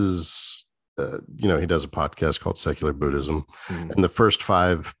 His, he does a podcast called Secular Buddhism, and the first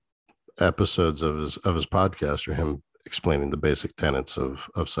 5 episodes of his podcast are him explaining the basic tenets of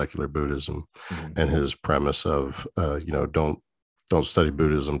secular Buddhism, and his premise of don't study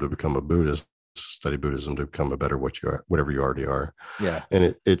Buddhism to become a Buddhist. Study Buddhism to become a better whatever you already are. Yeah.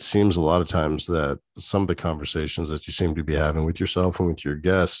 And it seems a lot of times that some of the conversations that you seem to be having with yourself and with your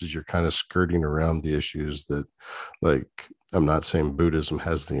guests is you're kind of skirting around the issues that, like, I'm not saying Buddhism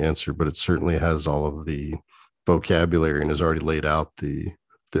has the answer, but it certainly has all of the vocabulary and has already laid out the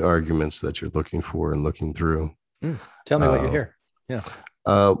arguments that you're looking for and looking through. Tell me what you hear. Yeah.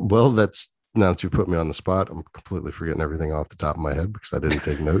 Well, now that you put me on the spot, I'm completely forgetting everything off the top of my head because I didn't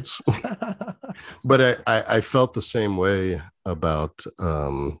take notes. But I felt the same way about,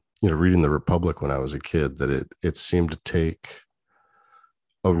 reading The Republic when I was a kid, that it seemed to take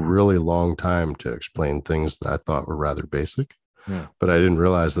a really long time to explain things that I thought were rather basic. Yeah. But I didn't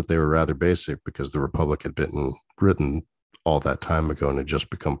realize that they were rather basic because The Republic had been written all that time ago and had just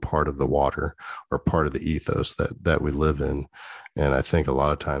become part of the water or part of the ethos that we live in. And I think a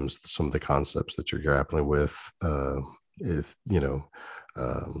lot of times some of the concepts that you're grappling with,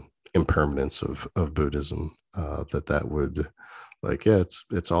 impermanence of Buddhism, that would, like, yeah,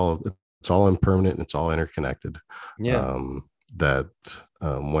 it's all impermanent and it's all interconnected. Yeah.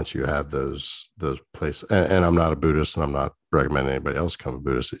 Once you have those places, and I'm not a Buddhist and I'm not recommending anybody else become a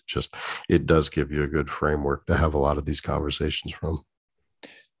Buddhist, it does give you a good framework to have a lot of these conversations from.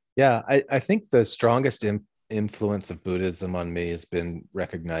 Yeah, I think the strongest influence of Buddhism on me has been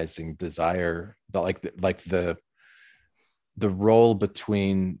recognizing desire, the role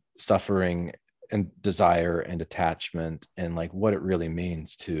between suffering and desire and attachment, and like what it really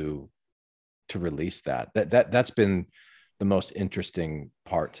means to release that's been the most interesting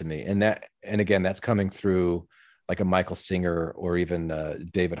part to me. And again, that's coming through like a Michael Singer or even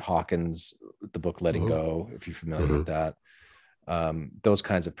David Hawkins, the book Letting Go, if you're familiar with that. Those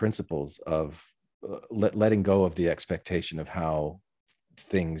kinds of principles of letting go of the expectation of how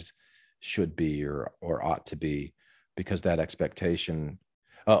things should be or ought to be, because that expectation.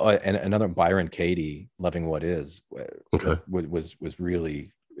 And another, Byron Katie, Loving What Is, was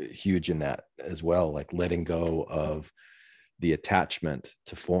really huge in that as well, like letting go of the attachment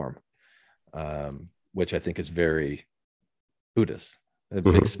to form, which I think is very Buddhist. A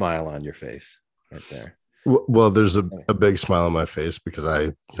big smile on your face right there. Well, there's a big smile on my face because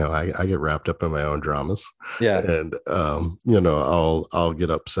I get wrapped up in my own dramas. Yeah. And, I'll get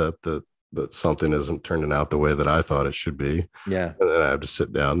upset that something isn't turning out the way that I thought it should be. Yeah. And then I have to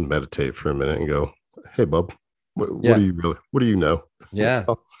sit down and meditate for a minute and go, hey, bub, what do you know? Yeah.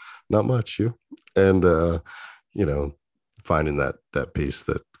 Well, not much, you. And, finding that peace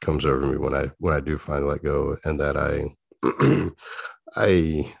that comes over me when I do finally let go, and that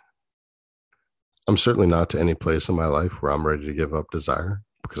I'm certainly not to any place in my life where I'm ready to give up desire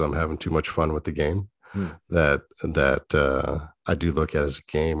because I'm having too much fun with the game. That I do look at as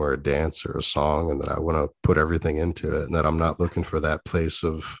a game or a dance or a song, and that I want to put everything into it, and that I'm not looking for that place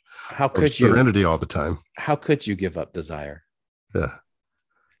of serenity all the time. How could you give up desire? Yeah.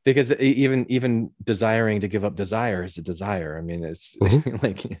 Because even desiring to give up desire is a desire. I mean, it's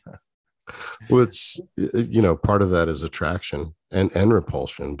Well, it's, part of that is attraction and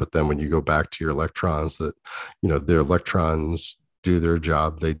repulsion. But then when you go back to your electrons, that, their electrons do their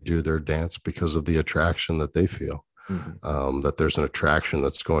job, they do their dance because of the attraction that they feel. That there's an attraction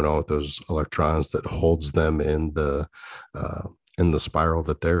that's going on with those electrons that holds them in the spiral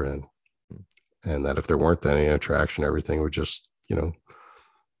that they're in. And that if there weren't any attraction, everything would just,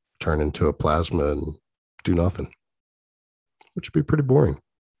 turn into a plasma and do nothing, which would be pretty boring.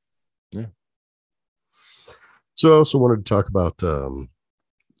 Yeah. So I also wanted to talk about,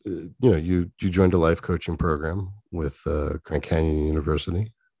 you joined a life coaching program with Grand Canyon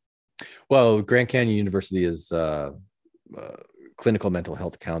University. Well, Grand Canyon University is clinical mental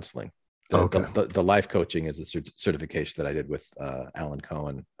health counseling. Okay. The life coaching is a certification that I did with Alan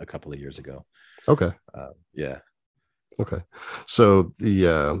Cohen a couple of years ago. Okay. Yeah. Okay. So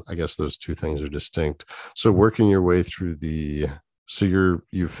I guess those two things are distinct. So working your way through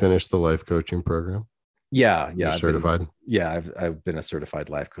you've finished the life coaching program? Yeah. You're certified? I've been a certified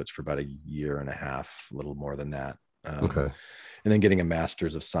life coach for about a year and a half, a little more than that. Okay. And then getting a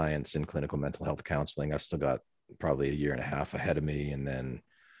master's of science in clinical mental health counseling. I've still got probably a year and a half ahead of me. And then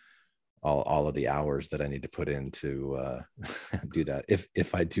all of the hours that I need to put in to do that,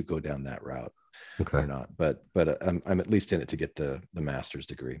 if I do go down that route or not. But I'm at least in it to get the master's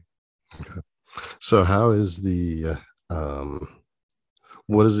degree. Okay. So how is the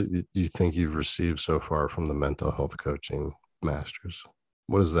what is it you think you've received so far from the mental health coaching masters?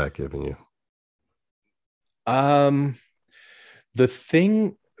 What is that giving you?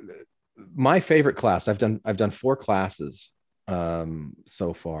 My favorite class, I've done 4 classes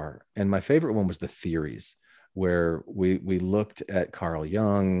so far, and my favorite one was the theories, where we looked at Carl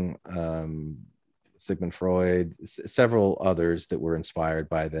Jung, Sigmund Freud, several others that were inspired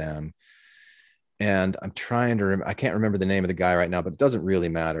by them. And I'm trying to remember, I can't remember the name of the guy right now, but it doesn't really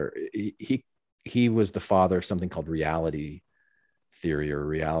matter. He was the father of something called reality theory or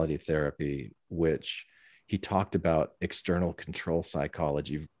reality therapy, which he talked about external control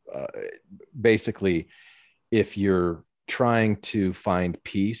psychology. Basically, if you're trying to find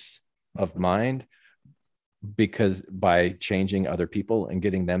peace of mind because by changing other people and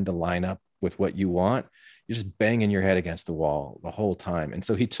getting them to line up with what you want, you're just banging your head against the wall the whole time. And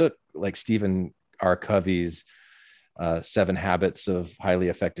so he took like Stephen R. Covey's 7 Habits of Highly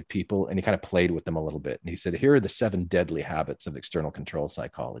Effective People, and he kind of played with them a little bit. And he said, here are the 7 deadly habits of external control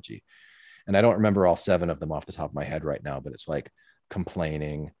psychology. And I don't remember all 7 of them off the top of my head right now, but it's like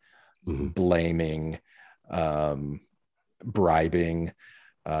complaining, blaming, bribing,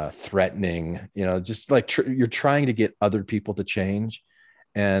 threatening, just like you're trying to get other people to change.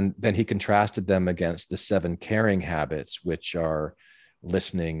 And then he contrasted them against the 7 caring habits, which are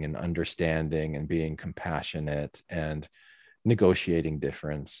listening and understanding and being compassionate and negotiating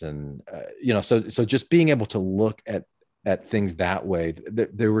difference. And, so just being able to look at things that way,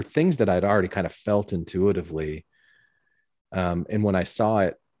 there were things that I'd already kind of felt intuitively. And when I saw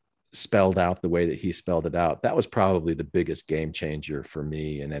it spelled out the way that he spelled it out, that was probably the biggest game changer for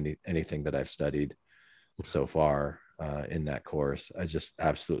me in anything that I've studied so far in that course. I just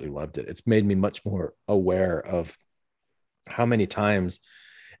absolutely loved it. It's made me much more aware of how many times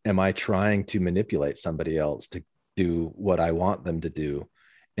am I trying to manipulate somebody else to do what I want them to do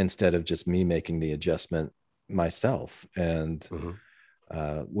instead of just me making the adjustment myself. And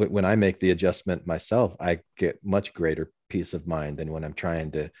when I make the adjustment myself, I get much greater peace of mind than when I'm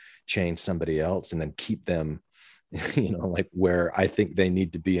trying to change somebody else and then keep them, like where I think they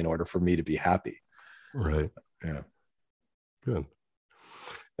need to be in order for me to be happy. Right. Yeah. Good.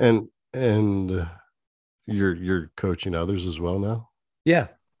 And you're coaching others as well now? Yeah.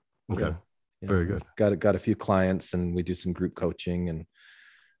 Okay. Yeah. Very good. Got a few clients, and we do some group coaching,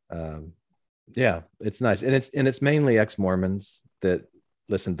 and yeah, it's nice. And it's mainly ex-Mormons that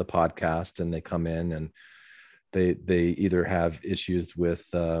listen to the podcast, and they come in and they either have issues with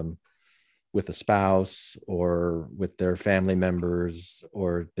a spouse or with their family members,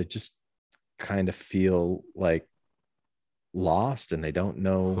 or they just kind of feel like lost and they don't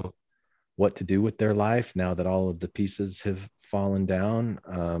know what to do with their life now that all of the pieces have fallen down.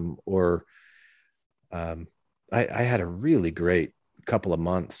 I had a really great couple of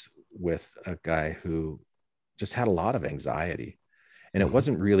months with a guy who just had a lot of anxiety, and it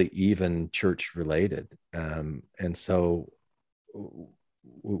wasn't really even church related. And so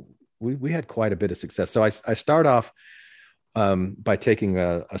we had quite a bit of success. So I start off by taking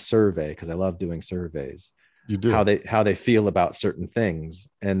a survey, because I love doing surveys. You do. How they feel about certain things.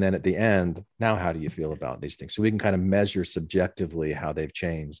 And then at the end, now how do you feel about these things? So we can kind of measure subjectively how they've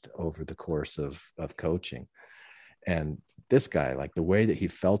changed over the course of coaching. And this guy, like the way that he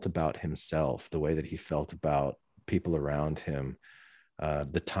felt about himself, the way that he felt about people around him,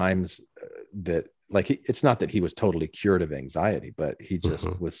 the times that, like, it's not that he was totally cured of anxiety, but he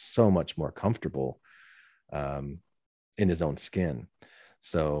just was so much more comfortable in his own skin.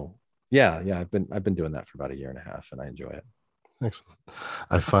 So yeah, I've been doing that for about 1.5 years, and I enjoy it. Excellent.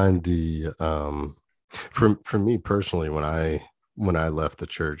 I find for me personally, when I left the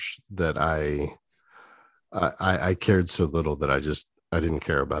church, that I cared so little that I didn't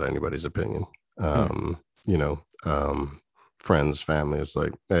care about anybody's opinion. Friends, family, it's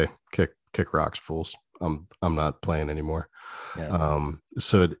like, hey, kick rocks, fools. I'm not playing anymore. Yeah.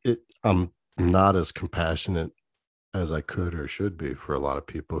 So I'm not as compassionate as I could or should be for a lot of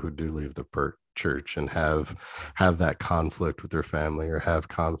people who do leave the church and have that conflict with their family or have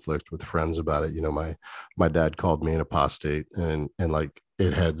conflict with friends about it. My dad called me an apostate, and like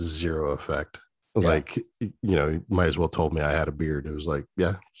it had zero effect. Yeah. Like, you might as well told me I had a beard. It was like,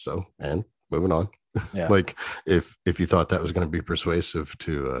 yeah, so, and moving on. Yeah. Like if you thought that was going to be persuasive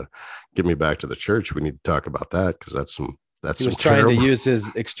to get me back to the church, we need to talk about that, because that's he was trying to use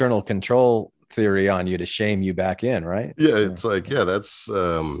his external control theory on you to shame you back in, right? Yeah, it's like, yeah, that's I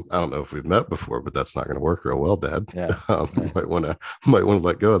don't know if we've met before, but that's not going to work real well, Dad. Yeah. Might want to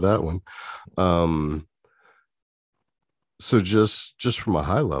let go of that one. So just from a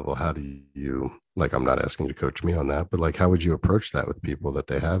high level, how do you, like, I'm not asking you to coach me on that, but like, how would you approach that with people that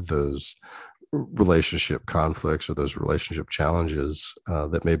they have those relationship conflicts or those relationship challenges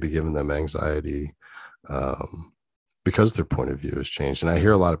that may be giving them anxiety because their point of view has changed? And I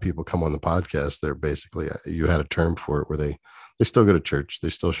hear a lot of people come on the podcast, they're basically, you had a term for it, where they still go to church, they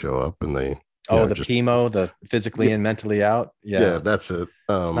still show up, and they the PMO, the physically and mentally out. Yeah, that's it.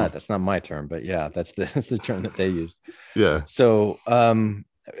 That's not my term, but yeah, that's the term that they used. Yeah. So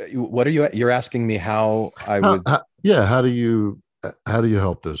what are you're asking me how I would how do you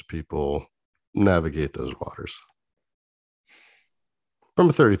help those people navigate those waters from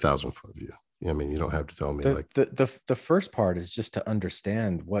a 30,000 foot view? I mean, you don't have to tell me the first part is just to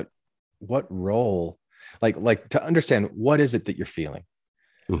understand what role, like to understand what is it that you're feeling,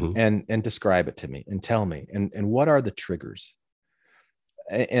 and describe it to me and tell me, and what are the triggers,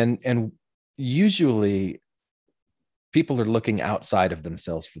 and usually people are looking outside of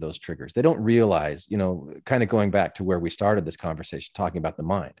themselves for those triggers. They don't realize, kind of going back to where we started this conversation, talking about the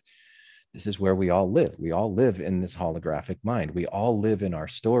mind. This is where we all live. We all live in this holographic mind. We all live in our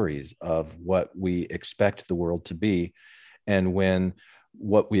stories of what we expect the world to be. And when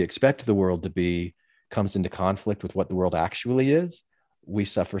what we expect the world to be comes into conflict with what the world actually is, we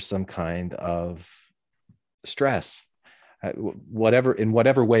suffer some kind of stress, in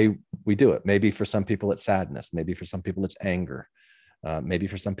whatever way we do it. Maybe for some people it's sadness. Maybe for some people it's anger. Maybe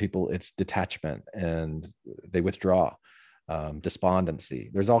for some people it's detachment and they withdraw. Despondency.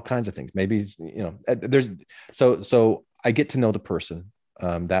 There's all kinds of things. Maybe, there's so I get to know the person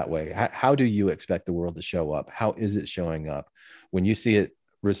that way. How do you expect the world to show up? How is it showing up? When you see it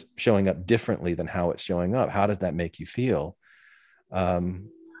showing up differently than how it's showing up, how does that make you feel?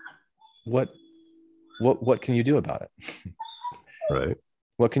 What can you do about it? Right.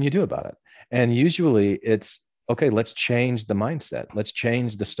 What can you do about it? And usually it's, okay, let's change the mindset. Let's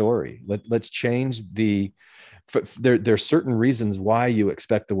change the story. Let's change there are certain reasons why you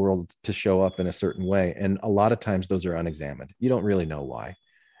expect the world to show up in a certain way. And a lot of times those are unexamined. You don't really know why.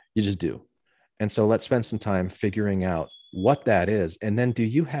 You just do. And so let's spend some time figuring out what that is. And then do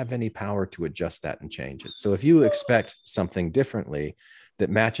you have any power to adjust that and change it? So if you expect something differently that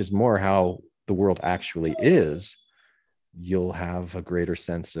matches more how the world actually is, you'll have a greater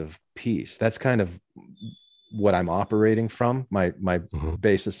sense of peace. That's kind of what I'm operating from, my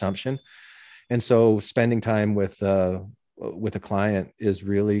base assumption. And so spending time with a client is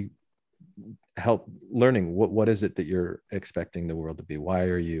really help learning what is it that you're expecting the world to be? Why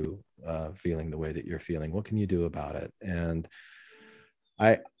are you feeling the way that you're feeling? What can you do about it? And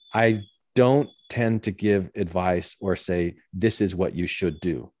I don't tend to give advice or say, this is what you should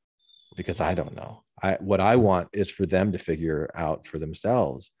do, because I don't know. What I want is for them to figure out for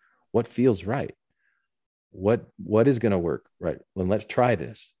themselves what feels right. What is going to work right? Well, let's try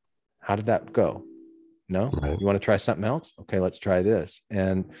this. How did that go? No, right. You want to try something else? Okay, let's try this.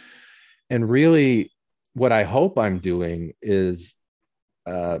 And really what I hope I'm doing is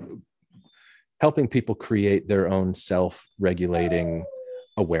helping people create their own self-regulating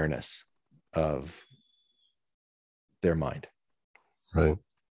awareness of their mind. Right.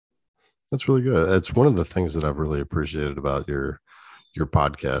 That's really good. It's one of the things that I've really appreciated about your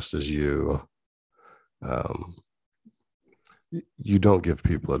podcast is you don't give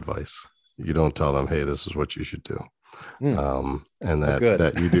people advice. You don't tell them, hey, this is what you should do. And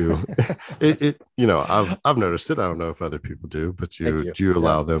that you do I've noticed it. I don't know if other people do, but you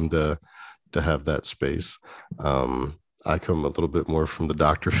allow them to have that space. I come a little bit more from the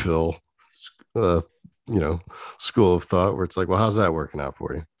Dr. Phil school of thought, where it's like, well, how's that working out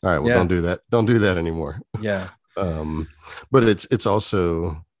for you? All right, well, don't do that anymore. Yeah. But it's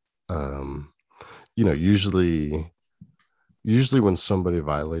also usually when somebody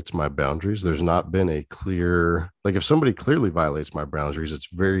violates my boundaries, there's not been a clear, like, if somebody clearly violates my boundaries, it's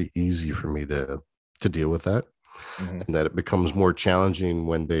very easy for me to deal with that. And that it becomes more challenging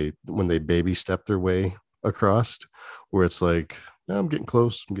when they baby step their way across, where it's like, I'm getting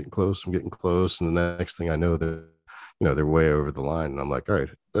close. And the next thing I know, that they're way over the line, and I'm like, all right,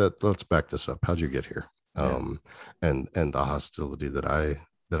 let's back this up. How'd you get here? And the hostility that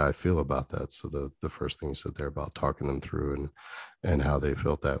I feel about that. So the first thing you said there about talking them through and how they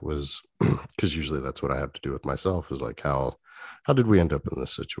felt that was, because usually that's what I have to do with myself, is like, how did we end up in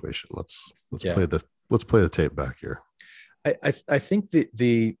this situation? Let's play the tape back here. I think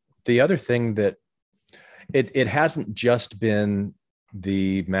the other thing that it hasn't just been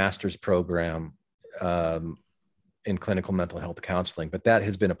the master's program in clinical mental health counseling, but that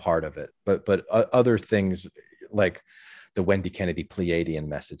has been a part of it. But other things like the Wendy Kennedy Pleiadian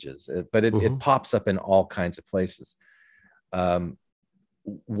messages, but it pops up in all kinds of places.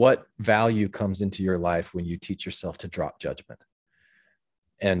 What value comes into your life when you teach yourself to drop judgment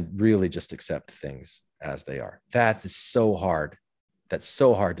and really just accept things as they are? That is so hard. That's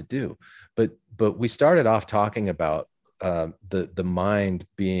so hard to do. But we started off talking about the mind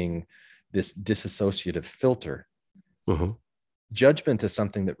being this disassociative filter. Judgment is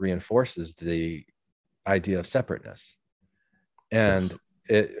something that reinforces the idea of separateness. And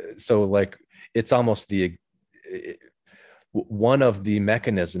so like, it's almost one of the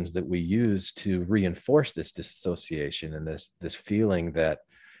mechanisms that we use to reinforce this disassociation and this feeling that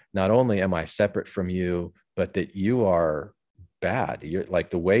not only am I separate from you, but that you are bad. You're like,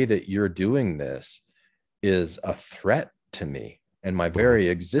 the way that you're doing this is a threat to me and my very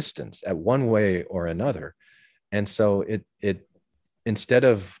existence at one way or another. And so it instead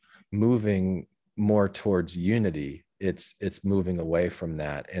of moving more towards unity, it's moving away from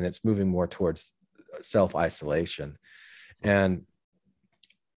that, and it's moving more towards self-isolation. And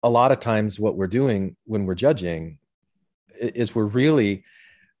a lot of times what we're doing when we're judging is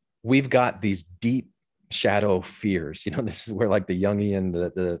we've got these deep shadow fears. This is where like the Jungian,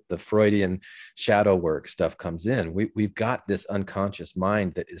 the Freudian shadow work stuff comes in. We've got this unconscious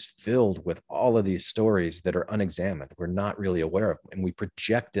mind that is filled with all of these stories that are unexamined. We're not really aware of them, and we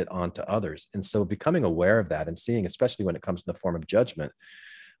project it onto others. And so becoming aware of that and seeing, especially when it comes in the form of judgment,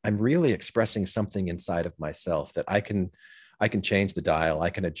 I'm really expressing something inside of myself that I can change the dial. I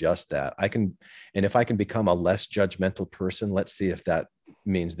can adjust that. and if I can become a less judgmental person, let's see if that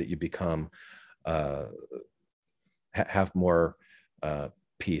means that you become have more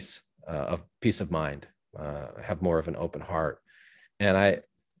peace of mind, have more of an open heart. And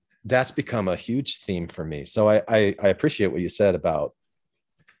that's become a huge theme for me. So I appreciate what you said about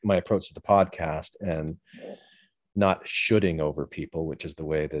my approach to the podcast and not shoulding over people, which is the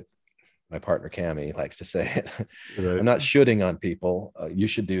way that my partner Cami likes to say it. Right. I'm not shoulding on people. You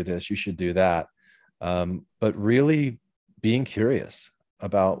should do this, you should do that. But really being curious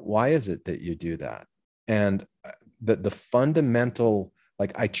about why is it that you do that? And the fundamental,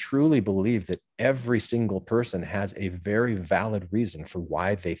 like, I truly believe that every single person has a very valid reason for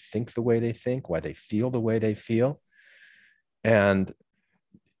why they think the way they think, why they feel the way they feel. And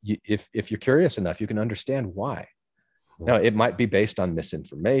if you're curious enough, you can understand why. Now, it might be based on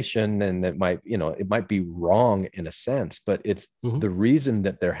misinformation, and it might be wrong in a sense, but it's the reason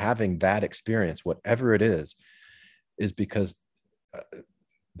that they're having that experience, whatever it is because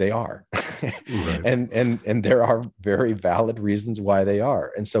they are. Right. and there are very valid reasons why they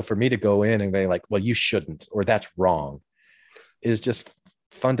are. And so for me to go in and be like, well, you shouldn't, or that's wrong, is just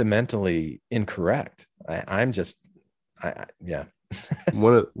fundamentally incorrect. Yeah.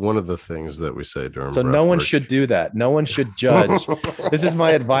 One of the things that we say during no one should do that. No one should judge. This is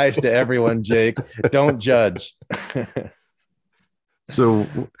my advice to everyone, Jake. Don't judge. So,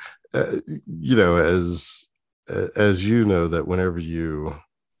 as you know, that whenever you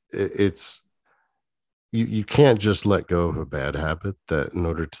can't just let go of a bad habit. That in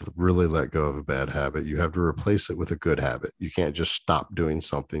order to really let go of a bad habit, you have to replace it with a good habit. You can't just stop doing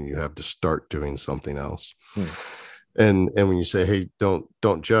something. You have to start doing something else. And when you say, hey, don't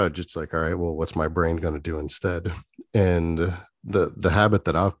judge, it's like, all right, well, what's my brain going to do instead? And the habit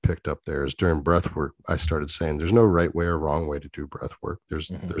that I've picked up there is during breath work, I started saying there's no right way or wrong way to do breath work.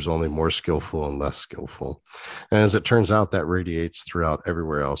 There's only more skillful and less skillful. And as it turns out, that radiates throughout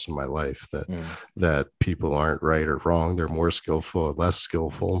everywhere else in my life, that people aren't right or wrong. They're more skillful or less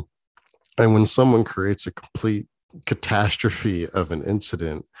skillful. And when someone creates a complete catastrophe of an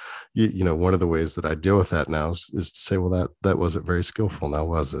incident, one of the ways that I deal with that now is to say, well, that wasn't very skillful now,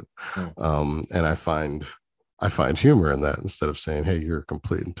 was it? And I find humor in that, instead of saying, hey, you're a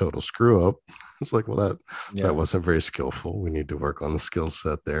complete and total screw up. It's like, well, that wasn't very skillful. We need to work on the skill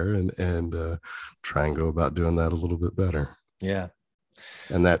set there and try and go about doing that a little bit better. Yeah.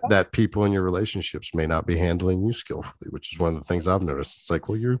 And that people in your relationships may not be handling you skillfully, which is one of the things I've noticed. It's like,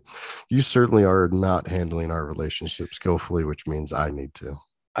 well, you certainly are not handling our relationship skillfully, which means I need to.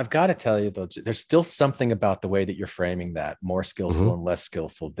 I've got to tell you, though, there's still something about the way that you're framing that, more skillful and less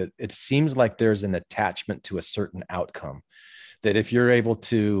skillful, that it seems like there's an attachment to a certain outcome, that if you're able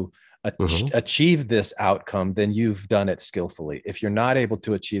to achieve this outcome, then you've done it skillfully. If you're not able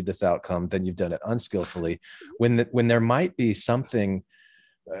to achieve this outcome, then you've done it unskillfully. When there might be something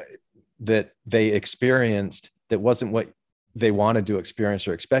that they experienced that wasn't what they wanted to experience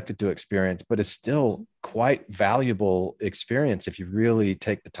or expected to experience, but it's still quite valuable experience if you really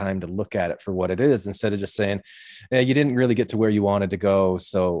take the time to look at it for what it is, instead of just saying, you didn't really get to where you wanted to go.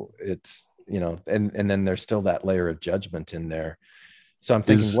 So it's, and then there's still that layer of judgment in there. So I'm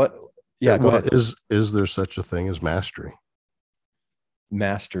thinking go ahead. Is there such a thing as mastery?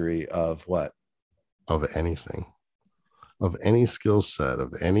 Mastery of what? Of anything. Of any skill set,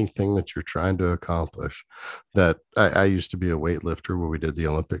 of anything that you're trying to accomplish. That I used to be a weightlifter where we did the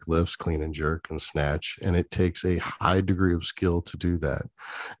Olympic lifts, clean and jerk and snatch, and it takes a high degree of skill to do that.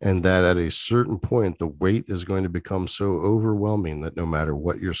 And that at a certain point, the weight is going to become so overwhelming that no matter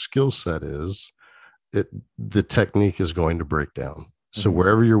what your skill set is, the technique is going to break down. So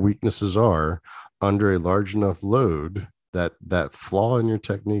wherever your weaknesses are, under a large enough load, that flaw in your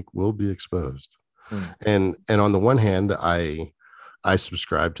technique will be exposed. And on the one hand, I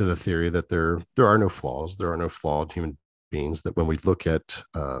subscribe to the theory that there are no flaws. There are no flawed human beings. That when we look at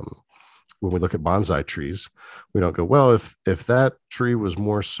bonsai trees, we don't go, well, if that tree was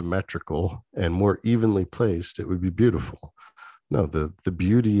more symmetrical and more evenly placed, it would be beautiful. No, the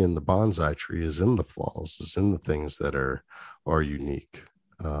beauty in the bonsai tree is in the flaws, is in the things that are unique.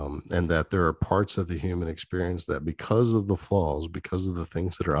 And that there are parts of the human experience that, because of the flaws, because of the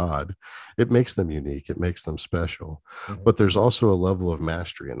things that are odd, it makes them unique, it makes them special. But there's also a level of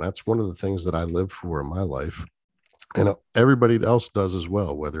mastery, and that's one of the things that I live for in my life, and everybody else does as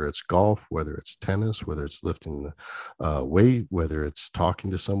well, whether it's golf, whether it's tennis, whether it's lifting weight, whether it's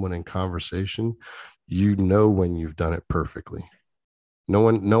talking to someone in conversation. When you've done it perfectly. No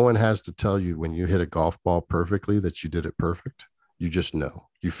one has to tell you when you hit a golf ball perfectly that you did it perfect. You just know.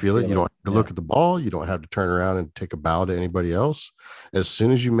 You feel it. You don't have to look at the ball. You don't have to turn around and take a bow to anybody else. As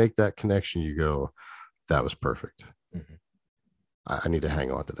soon as you make that connection, you go, that was perfect. I need to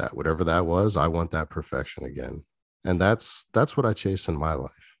hang on to that. Whatever that was, I want that perfection again. And that's what I chase in my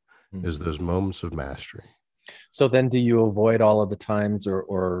life, is those moments of mastery. So then do you avoid all of the times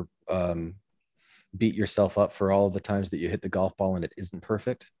or beat yourself up for all of the times that you hit the golf ball and it isn't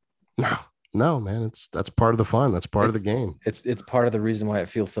perfect? No, man, that's part of the fun. That's part of the game. It's part of the reason why it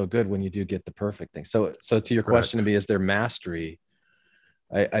feels so good when you do get the perfect thing. So to your question to me, is there mastery?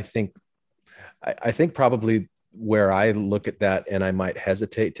 I think probably where I look at that and I might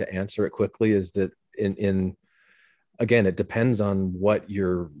hesitate to answer it quickly is that again, it depends on what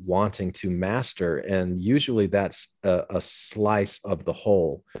you're wanting to master. And usually that's a slice of the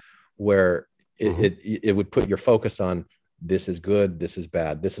whole where it would put your focus on, this is good, this is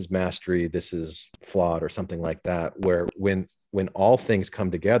bad, this is mastery, this is flawed, or something like that, where when all things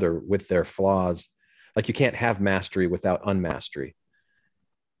come together with their flaws, like you can't have mastery without unmastery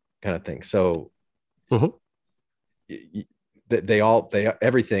kind of thing. So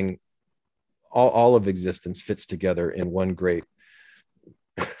everything, all of existence fits together in one great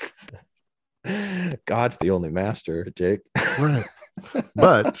God's the only master, Jake. Right.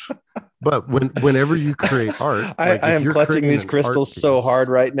 But whenever you create art, I am clutching these crystals so hard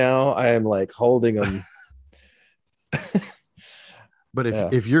right now. I am like holding them. But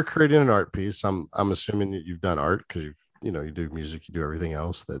if you're creating an art piece, I'm assuming that you've done art, because you do music, you do everything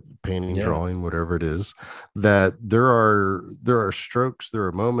else, that painting, drawing, whatever it is, that there are strokes, there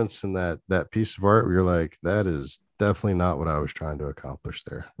are moments in that piece of art where you're like, that is definitely not what I was trying to accomplish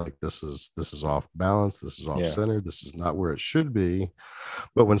there. Like, this is off balance, this is off center, this is not where it should be.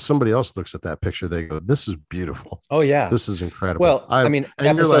 But when somebody else looks at that picture, they go, this is beautiful. Oh yeah, this is incredible. Well, I mean,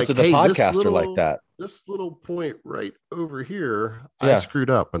 episodes of the podcast are like that. This little point right over here, I screwed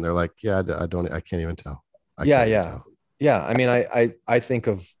up, and they're like, I can't even tell. Yeah. I mean, I think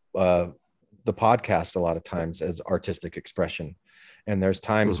of the podcast a lot of times as artistic expression, and there's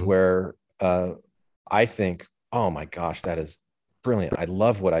times where I think, oh my gosh, that is brilliant. I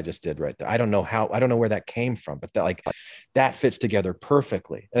love what I just did right there. I don't know where that came from, but that fits together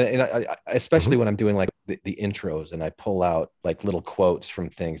perfectly. And I especially when I'm doing like the intros, and I pull out like little quotes from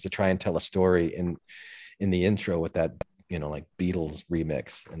things to try and tell a story in the intro with that, like Beatles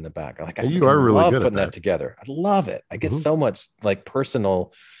remix in the back. Like, you are really good at putting that together. I love it. I get so much like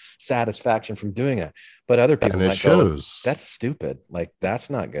personal satisfaction from doing it. But other people might go, that's stupid. Like, that's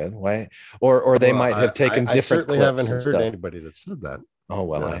not good. Why? Or they might have taken different. I certainly haven't heard anybody that said that. Oh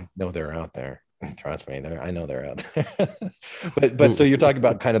well, I know they're out there. Trust me, I know they're out there. but so you're talking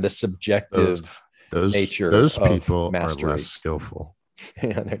about kind of the subjective nature. Those people are less skillful.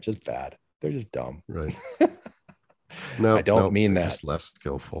 Yeah, they're just bad. They're just dumb. Right. No, I don't mean that. Just less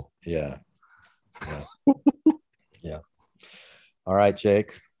skillful. Yeah. Yeah. All right,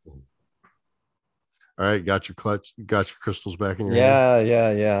 Jake. All right, got your crystals back in your hand?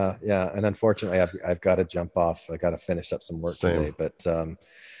 Yeah. And unfortunately, I've got to jump off. I got to finish up some work today. But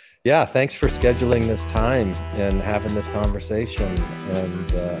yeah, thanks for scheduling this time and having this conversation and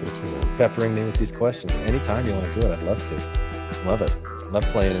peppering me with these questions. Anytime you want to do it, I'd love to. Love it. Love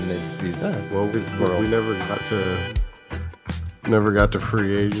playing in these. Well, we never got to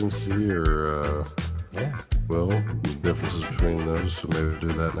free agency or the differences between those. So maybe we'll do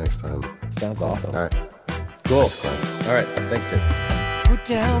that next time. Sounds awesome. All right. Cool. Thanks, all right. Thanks, Dave. Put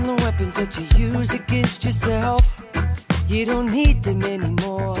down the weapons that you use against yourself. You don't need them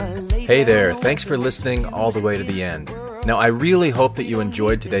anymore. Hey there. Thanks for listening all the way to the end. Now, I really hope that you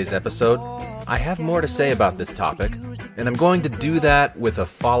enjoyed today's episode. I have more to say about this topic, and I'm going to do that with a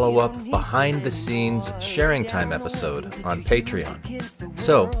follow-up behind-the-scenes sharing time episode on Patreon.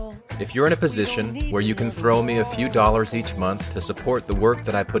 So, if you're in a position where you can throw me a few dollars each month to support the work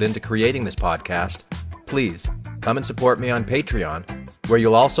that I put into creating this podcast, please come and support me on Patreon, where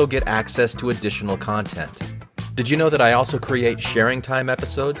you'll also get access to additional content. Did you know that I also create sharing time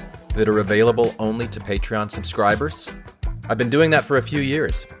episodes that are available only to Patreon subscribers? I've been doing that for a few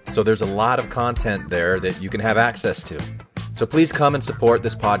years, so there's a lot of content there that you can have access to. So please come and support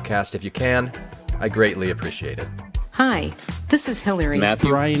this podcast if you can. I greatly appreciate it. Hi, this is Hillary.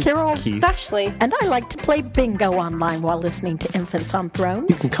 Matthew. Ryan. Carol. Keith. Ashley. And I like to play bingo online while listening to Infants on Thrones.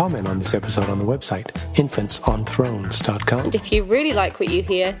 You can comment on this episode on the website, infantsonthrones.com. And if you really like what you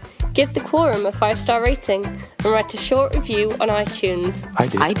hear, give the Quorum a 5-star rating and write a short review on iTunes.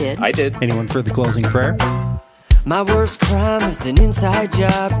 I did. Anyone for the closing prayer? My worst crime is an inside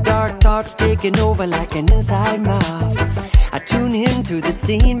job. Dark thoughts taking over like an inside mob. I tune into the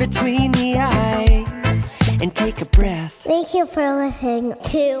scene between the eyes and take a breath. Thank you for listening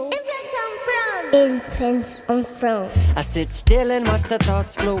to Infants on Thrones. I sit still and watch the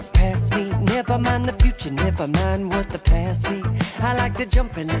thoughts float past me. Never mind the future, never mind what the past be. I like to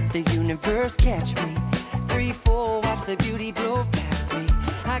jump and let the universe catch me. 3-4, watch the beauty blow past me.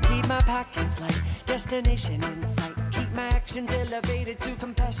 I keep my pockets light, destination in sight. Keep my actions elevated to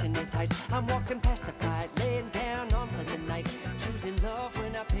compassionate heights. I'm walking past the fight, laying down on Sunday night. Choosing love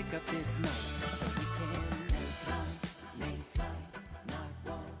when I pick up this mic. So we can make love, not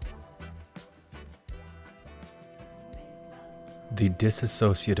war. The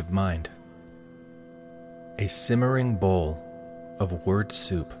dissociative mind. A simmering bowl of word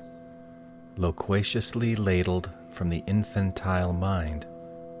soup, loquaciously ladled from the infantile mind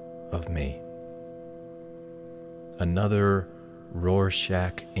of me. Another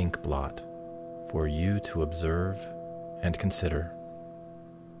Rorschach ink blot for you to observe and consider.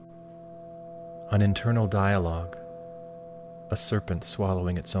 An internal dialogue, a serpent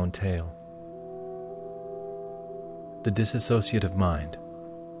swallowing its own tail. The dissociative mind.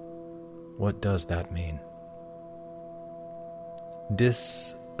 What does that mean?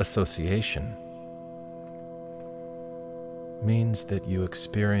 Disassociation means that you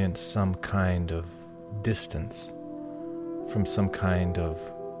experience some kind of distance from some kind of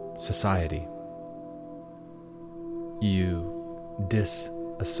society. You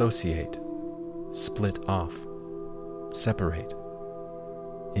disassociate, split off, separate,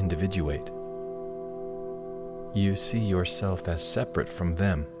 individuate. You see yourself as separate from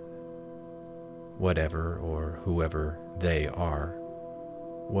them, whatever or whoever they are,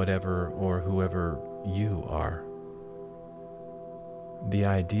 whatever or whoever you are. The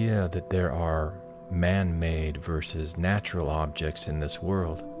idea that there are man-made versus natural objects in this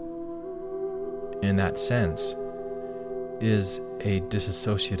world, in that sense, is a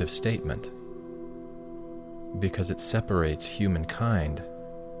dissociative statement, because it separates humankind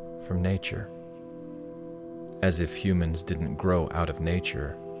from nature, as if humans didn't grow out of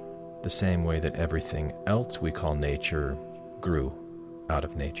nature the same way that everything else we call nature grew out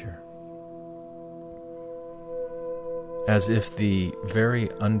of nature. As if the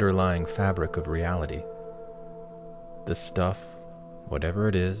very underlying fabric of reality, the stuff, whatever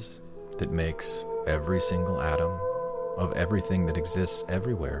it is, that makes every single atom of everything that exists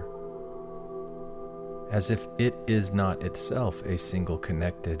everywhere, as if it is not itself a single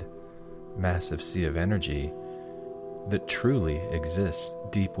connected, massive sea of energy that truly exists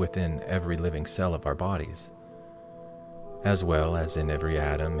deep within every living cell of our bodies, as well as in every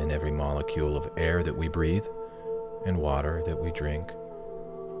atom, in every molecule of air that we breathe, and water that we drink,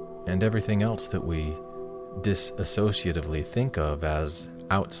 and everything else that we disassociatively think of as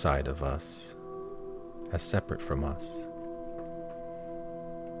outside of us, as separate from us.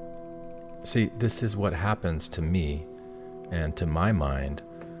 See, this is what happens to me and to my mind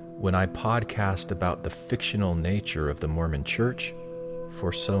when I podcast about the fictional nature of the Mormon Church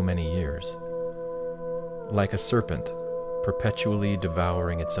for so many years. like a serpent, perpetually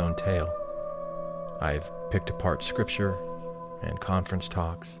devouring its own tail. I've picked apart scripture and conference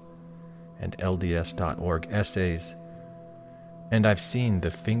talks and LDS.org essays, and I've seen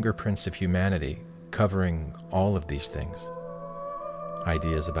the fingerprints of humanity covering all of these things.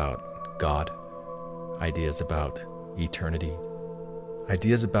 Ideas about God, ideas about eternity,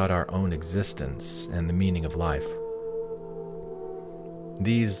 ideas about our own existence and the meaning of life.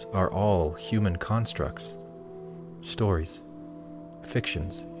 These are all human constructs, stories,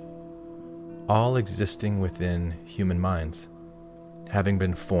 fictions, all existing within human minds, having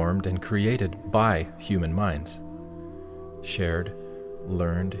been formed and created by human minds, shared,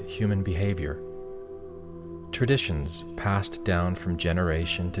 learned human behavior, traditions passed down from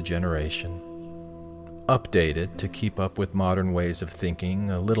generation to generation, updated to keep up with modern ways of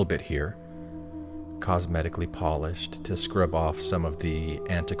thinking a little bit here, cosmetically polished to scrub off some of the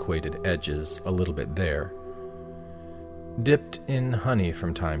antiquated edges a little bit there, dipped in honey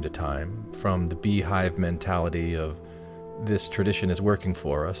from time to time, from the beehive mentality of this tradition is working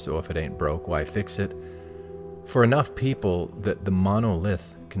for us, so if it ain't broke, why fix it, for enough people that the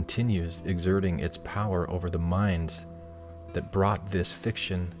monolith continues exerting its power over the minds that brought this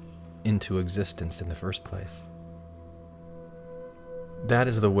fiction into existence in the first place. That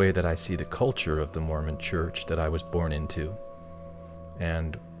is the way that I see the culture of the Mormon Church that I was born into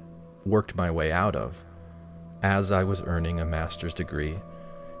and worked my way out of as I was earning a master's degree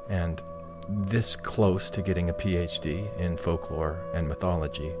and this close to getting a PhD in folklore and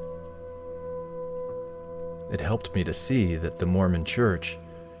mythology. It helped me to see that the Mormon Church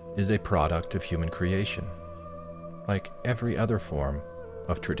is a product of human creation, like every other form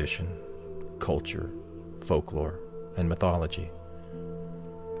of tradition, culture, folklore, and mythology.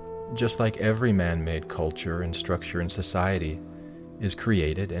 Just like every man-made culture and structure in society is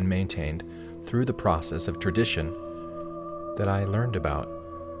created and maintained through the process of tradition that I learned about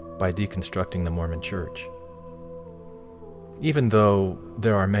by deconstructing the Mormon Church. Even though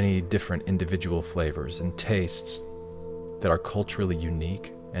there are many different individual flavors and tastes that are culturally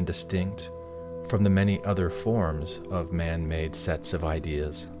unique and distinct from the many other forms of man-made sets of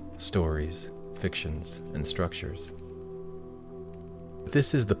ideas, stories, fictions, and structures.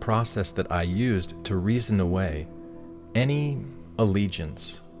 This is the process that I used to reason away any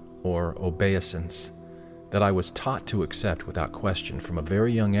allegiance or obeisance that I was taught to accept without question from a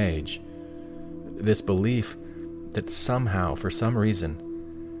very young age, this belief that somehow, for some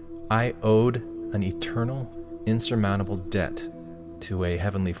reason, I owed an eternal, insurmountable debt to a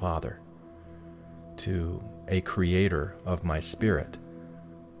Heavenly Father, to a creator of my spirit,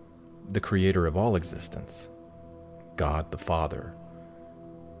 the creator of all existence, God the Father,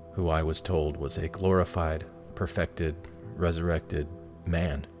 who I was told was a glorified, perfected, resurrected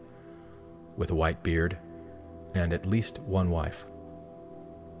man with a white beard and at least one wife,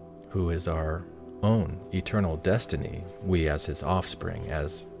 who is our own eternal destiny, we as his offspring,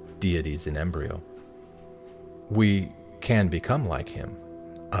 as deities in embryo. We can become like him,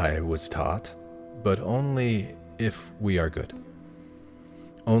 I was taught, but only if we are good.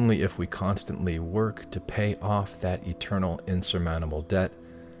 Only if we constantly work to pay off that eternal, insurmountable debt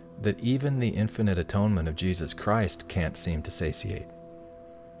that even the infinite atonement of Jesus Christ can't seem to satiate.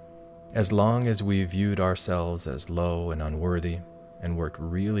 As long as we viewed ourselves as low and unworthy and worked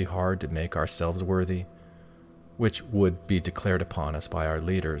really hard to make ourselves worthy, which would be declared upon us by our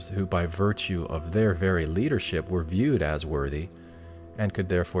leaders, who by virtue of their very leadership were viewed as worthy and could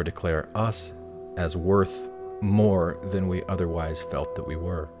therefore declare us as worth more than we otherwise felt that we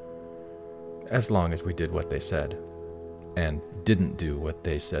were, as long as we did what they said and didn't do what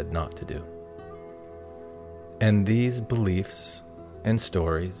they said not to do. And these beliefs and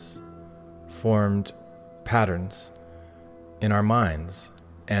stories formed patterns in our minds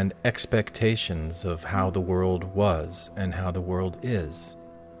and expectations of how the world was and how the world is.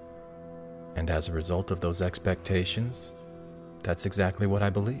 And as a result of those expectations, that's exactly what I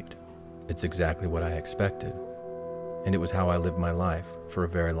believed. It's exactly what I expected. And it was how I lived my life for a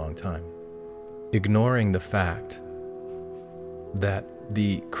very long time. Ignoring the fact that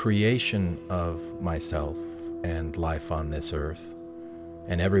the creation of myself and life on this earth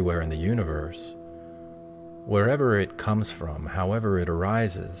and everywhere in the universe, wherever it comes from, however it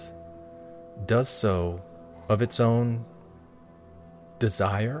arises, does so of its own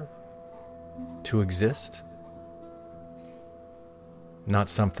desire to exist, not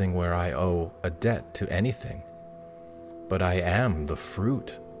something where I owe a debt to anything, but I am the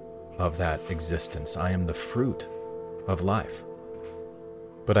fruit of that existence. I am the fruit of life.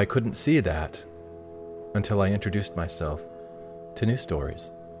 But I couldn't see that until I introduced myself to new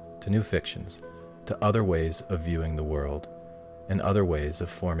stories, to new fictions, to other ways of viewing the world and other ways of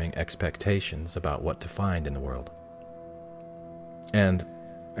forming expectations about what to find in the world. And,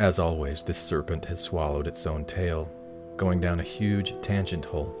 as always, this serpent has swallowed its own tail, going down a huge tangent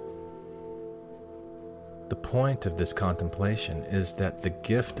hole. The point of this contemplation is that the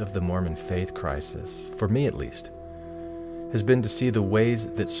gift of the Mormon faith crisis, for me at least, has been to see the ways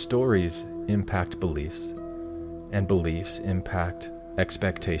that stories impact beliefs, and beliefs impact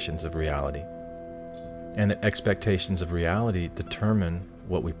expectations of reality, and that expectations of reality determine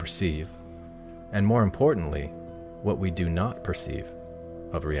what we perceive, and more importantly, what we do not perceive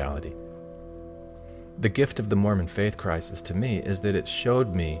of reality. The gift of the Mormon faith crisis to me is that it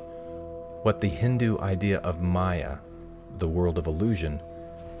showed me what the Hindu idea of Maya, the world of illusion,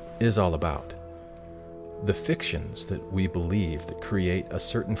 is all about. The fictions that we believe that create a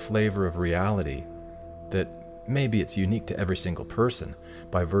certain flavor of reality that maybe it's unique to every single person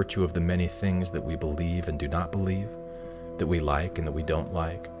by virtue of the many things that we believe and do not believe, that we like and that we don't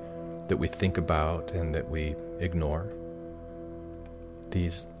like, that we think about and that we ignore.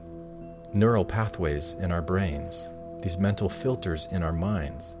 These neural pathways in our brains, these mental filters in our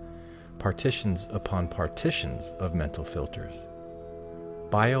minds, partitions upon partitions of mental filters,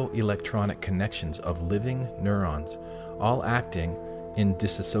 bioelectronic connections of living neurons, all acting in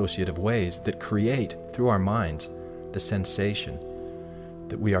disassociative ways that create, through our minds, the sensation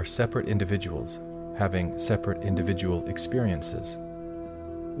that we are separate individuals having separate individual experiences,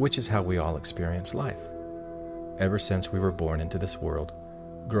 which is how we all experience life, ever since we were born into this world,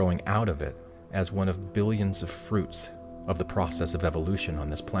 growing out of it as one of billions of fruits of the process of evolution on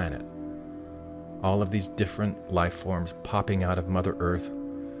this planet. All of these different life forms popping out of Mother Earth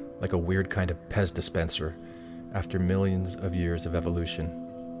like a weird kind of Pez dispenser after millions of years of evolution,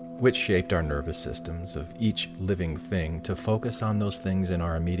 which shaped our nervous systems of each living thing to focus on those things in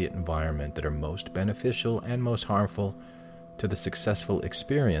our immediate environment that are most beneficial and most harmful to the successful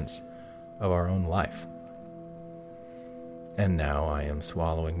experience of our own life. And now I am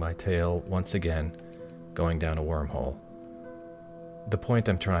swallowing my tail once again, going down a wormhole. The point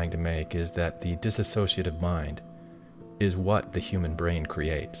I'm trying to make is that the dissociative mind is what the human brain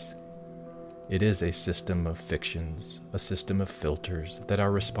creates. It is a system of fictions, a system of filters that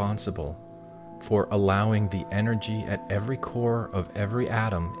are responsible for allowing the energy at every core of every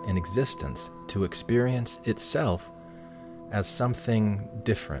atom in existence to experience itself as something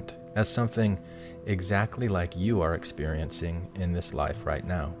different, as something exactly like you are experiencing in this life right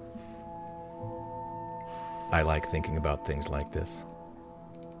now. I like thinking about things like this.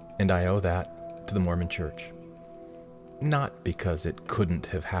 And I owe that to the Mormon Church. Not because it couldn't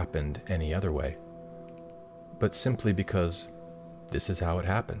have happened any other way, but simply because this is how it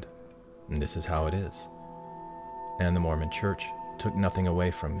happened, and this is how it is. And the Mormon Church took nothing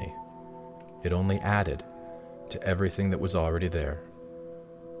away from me. It only added to everything that was already there.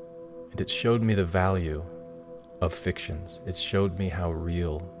 And it showed me the value of fictions. It showed me how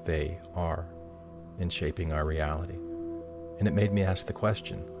real they are in shaping our reality. And it made me ask the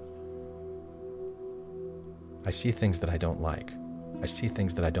question, I see things that I don't like. I see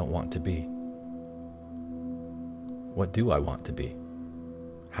things that I don't want to be. What do I want to be?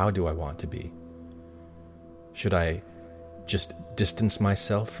 How do I want to be? Should I just distance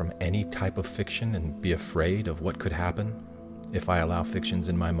myself from any type of fiction and be afraid of what could happen if I allow fictions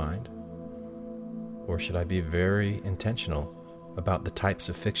in my mind? Or should I be very intentional about the types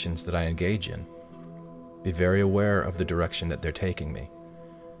of fictions that I engage in, be very aware of the direction that they're taking me,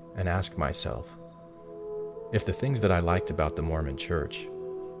 and ask myself, if the things that I liked about the Mormon Church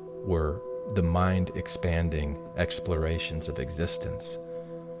were the mind-expanding explorations of existence,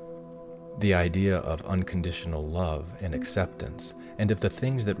 the idea of unconditional love and acceptance, and if the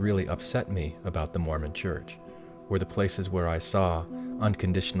things that really upset me about the Mormon Church were the places where I saw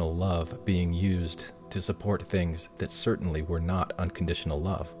unconditional love being used to support things that certainly were not unconditional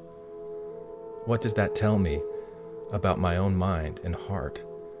love, what does that tell me about my own mind and heart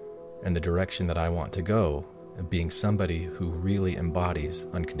and the direction that I want to go, being somebody who really embodies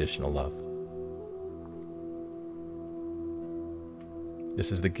unconditional love?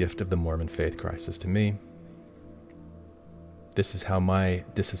 This is the gift of the Mormon faith crisis to me. This is how my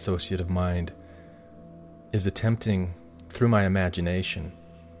disassociative mind is attempting, through my imagination,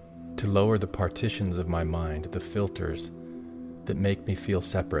 to lower the partitions of my mind, the filters that make me feel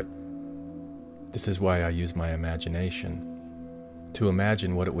separate. This is why I use my imagination to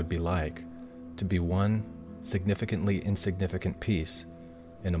imagine what it would be like to be one significantly insignificant piece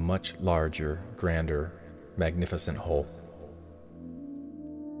in a much larger, grander, magnificent whole.